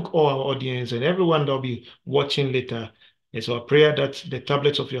thank all our audience and everyone that will be watching later. It's our prayer that the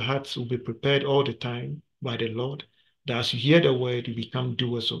tablets of your hearts will be prepared all the time by the Lord, that as you hear the word, you become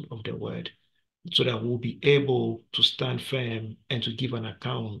doers of the word, so that we'll be able to stand firm and to give an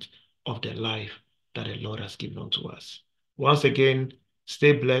account of the life that the Lord has given unto us. Once again,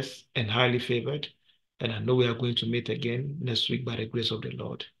 stay blessed and highly favored. And I know we are going to meet again next week by the grace of the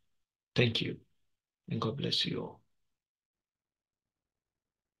Lord. Thank you, and God bless you all.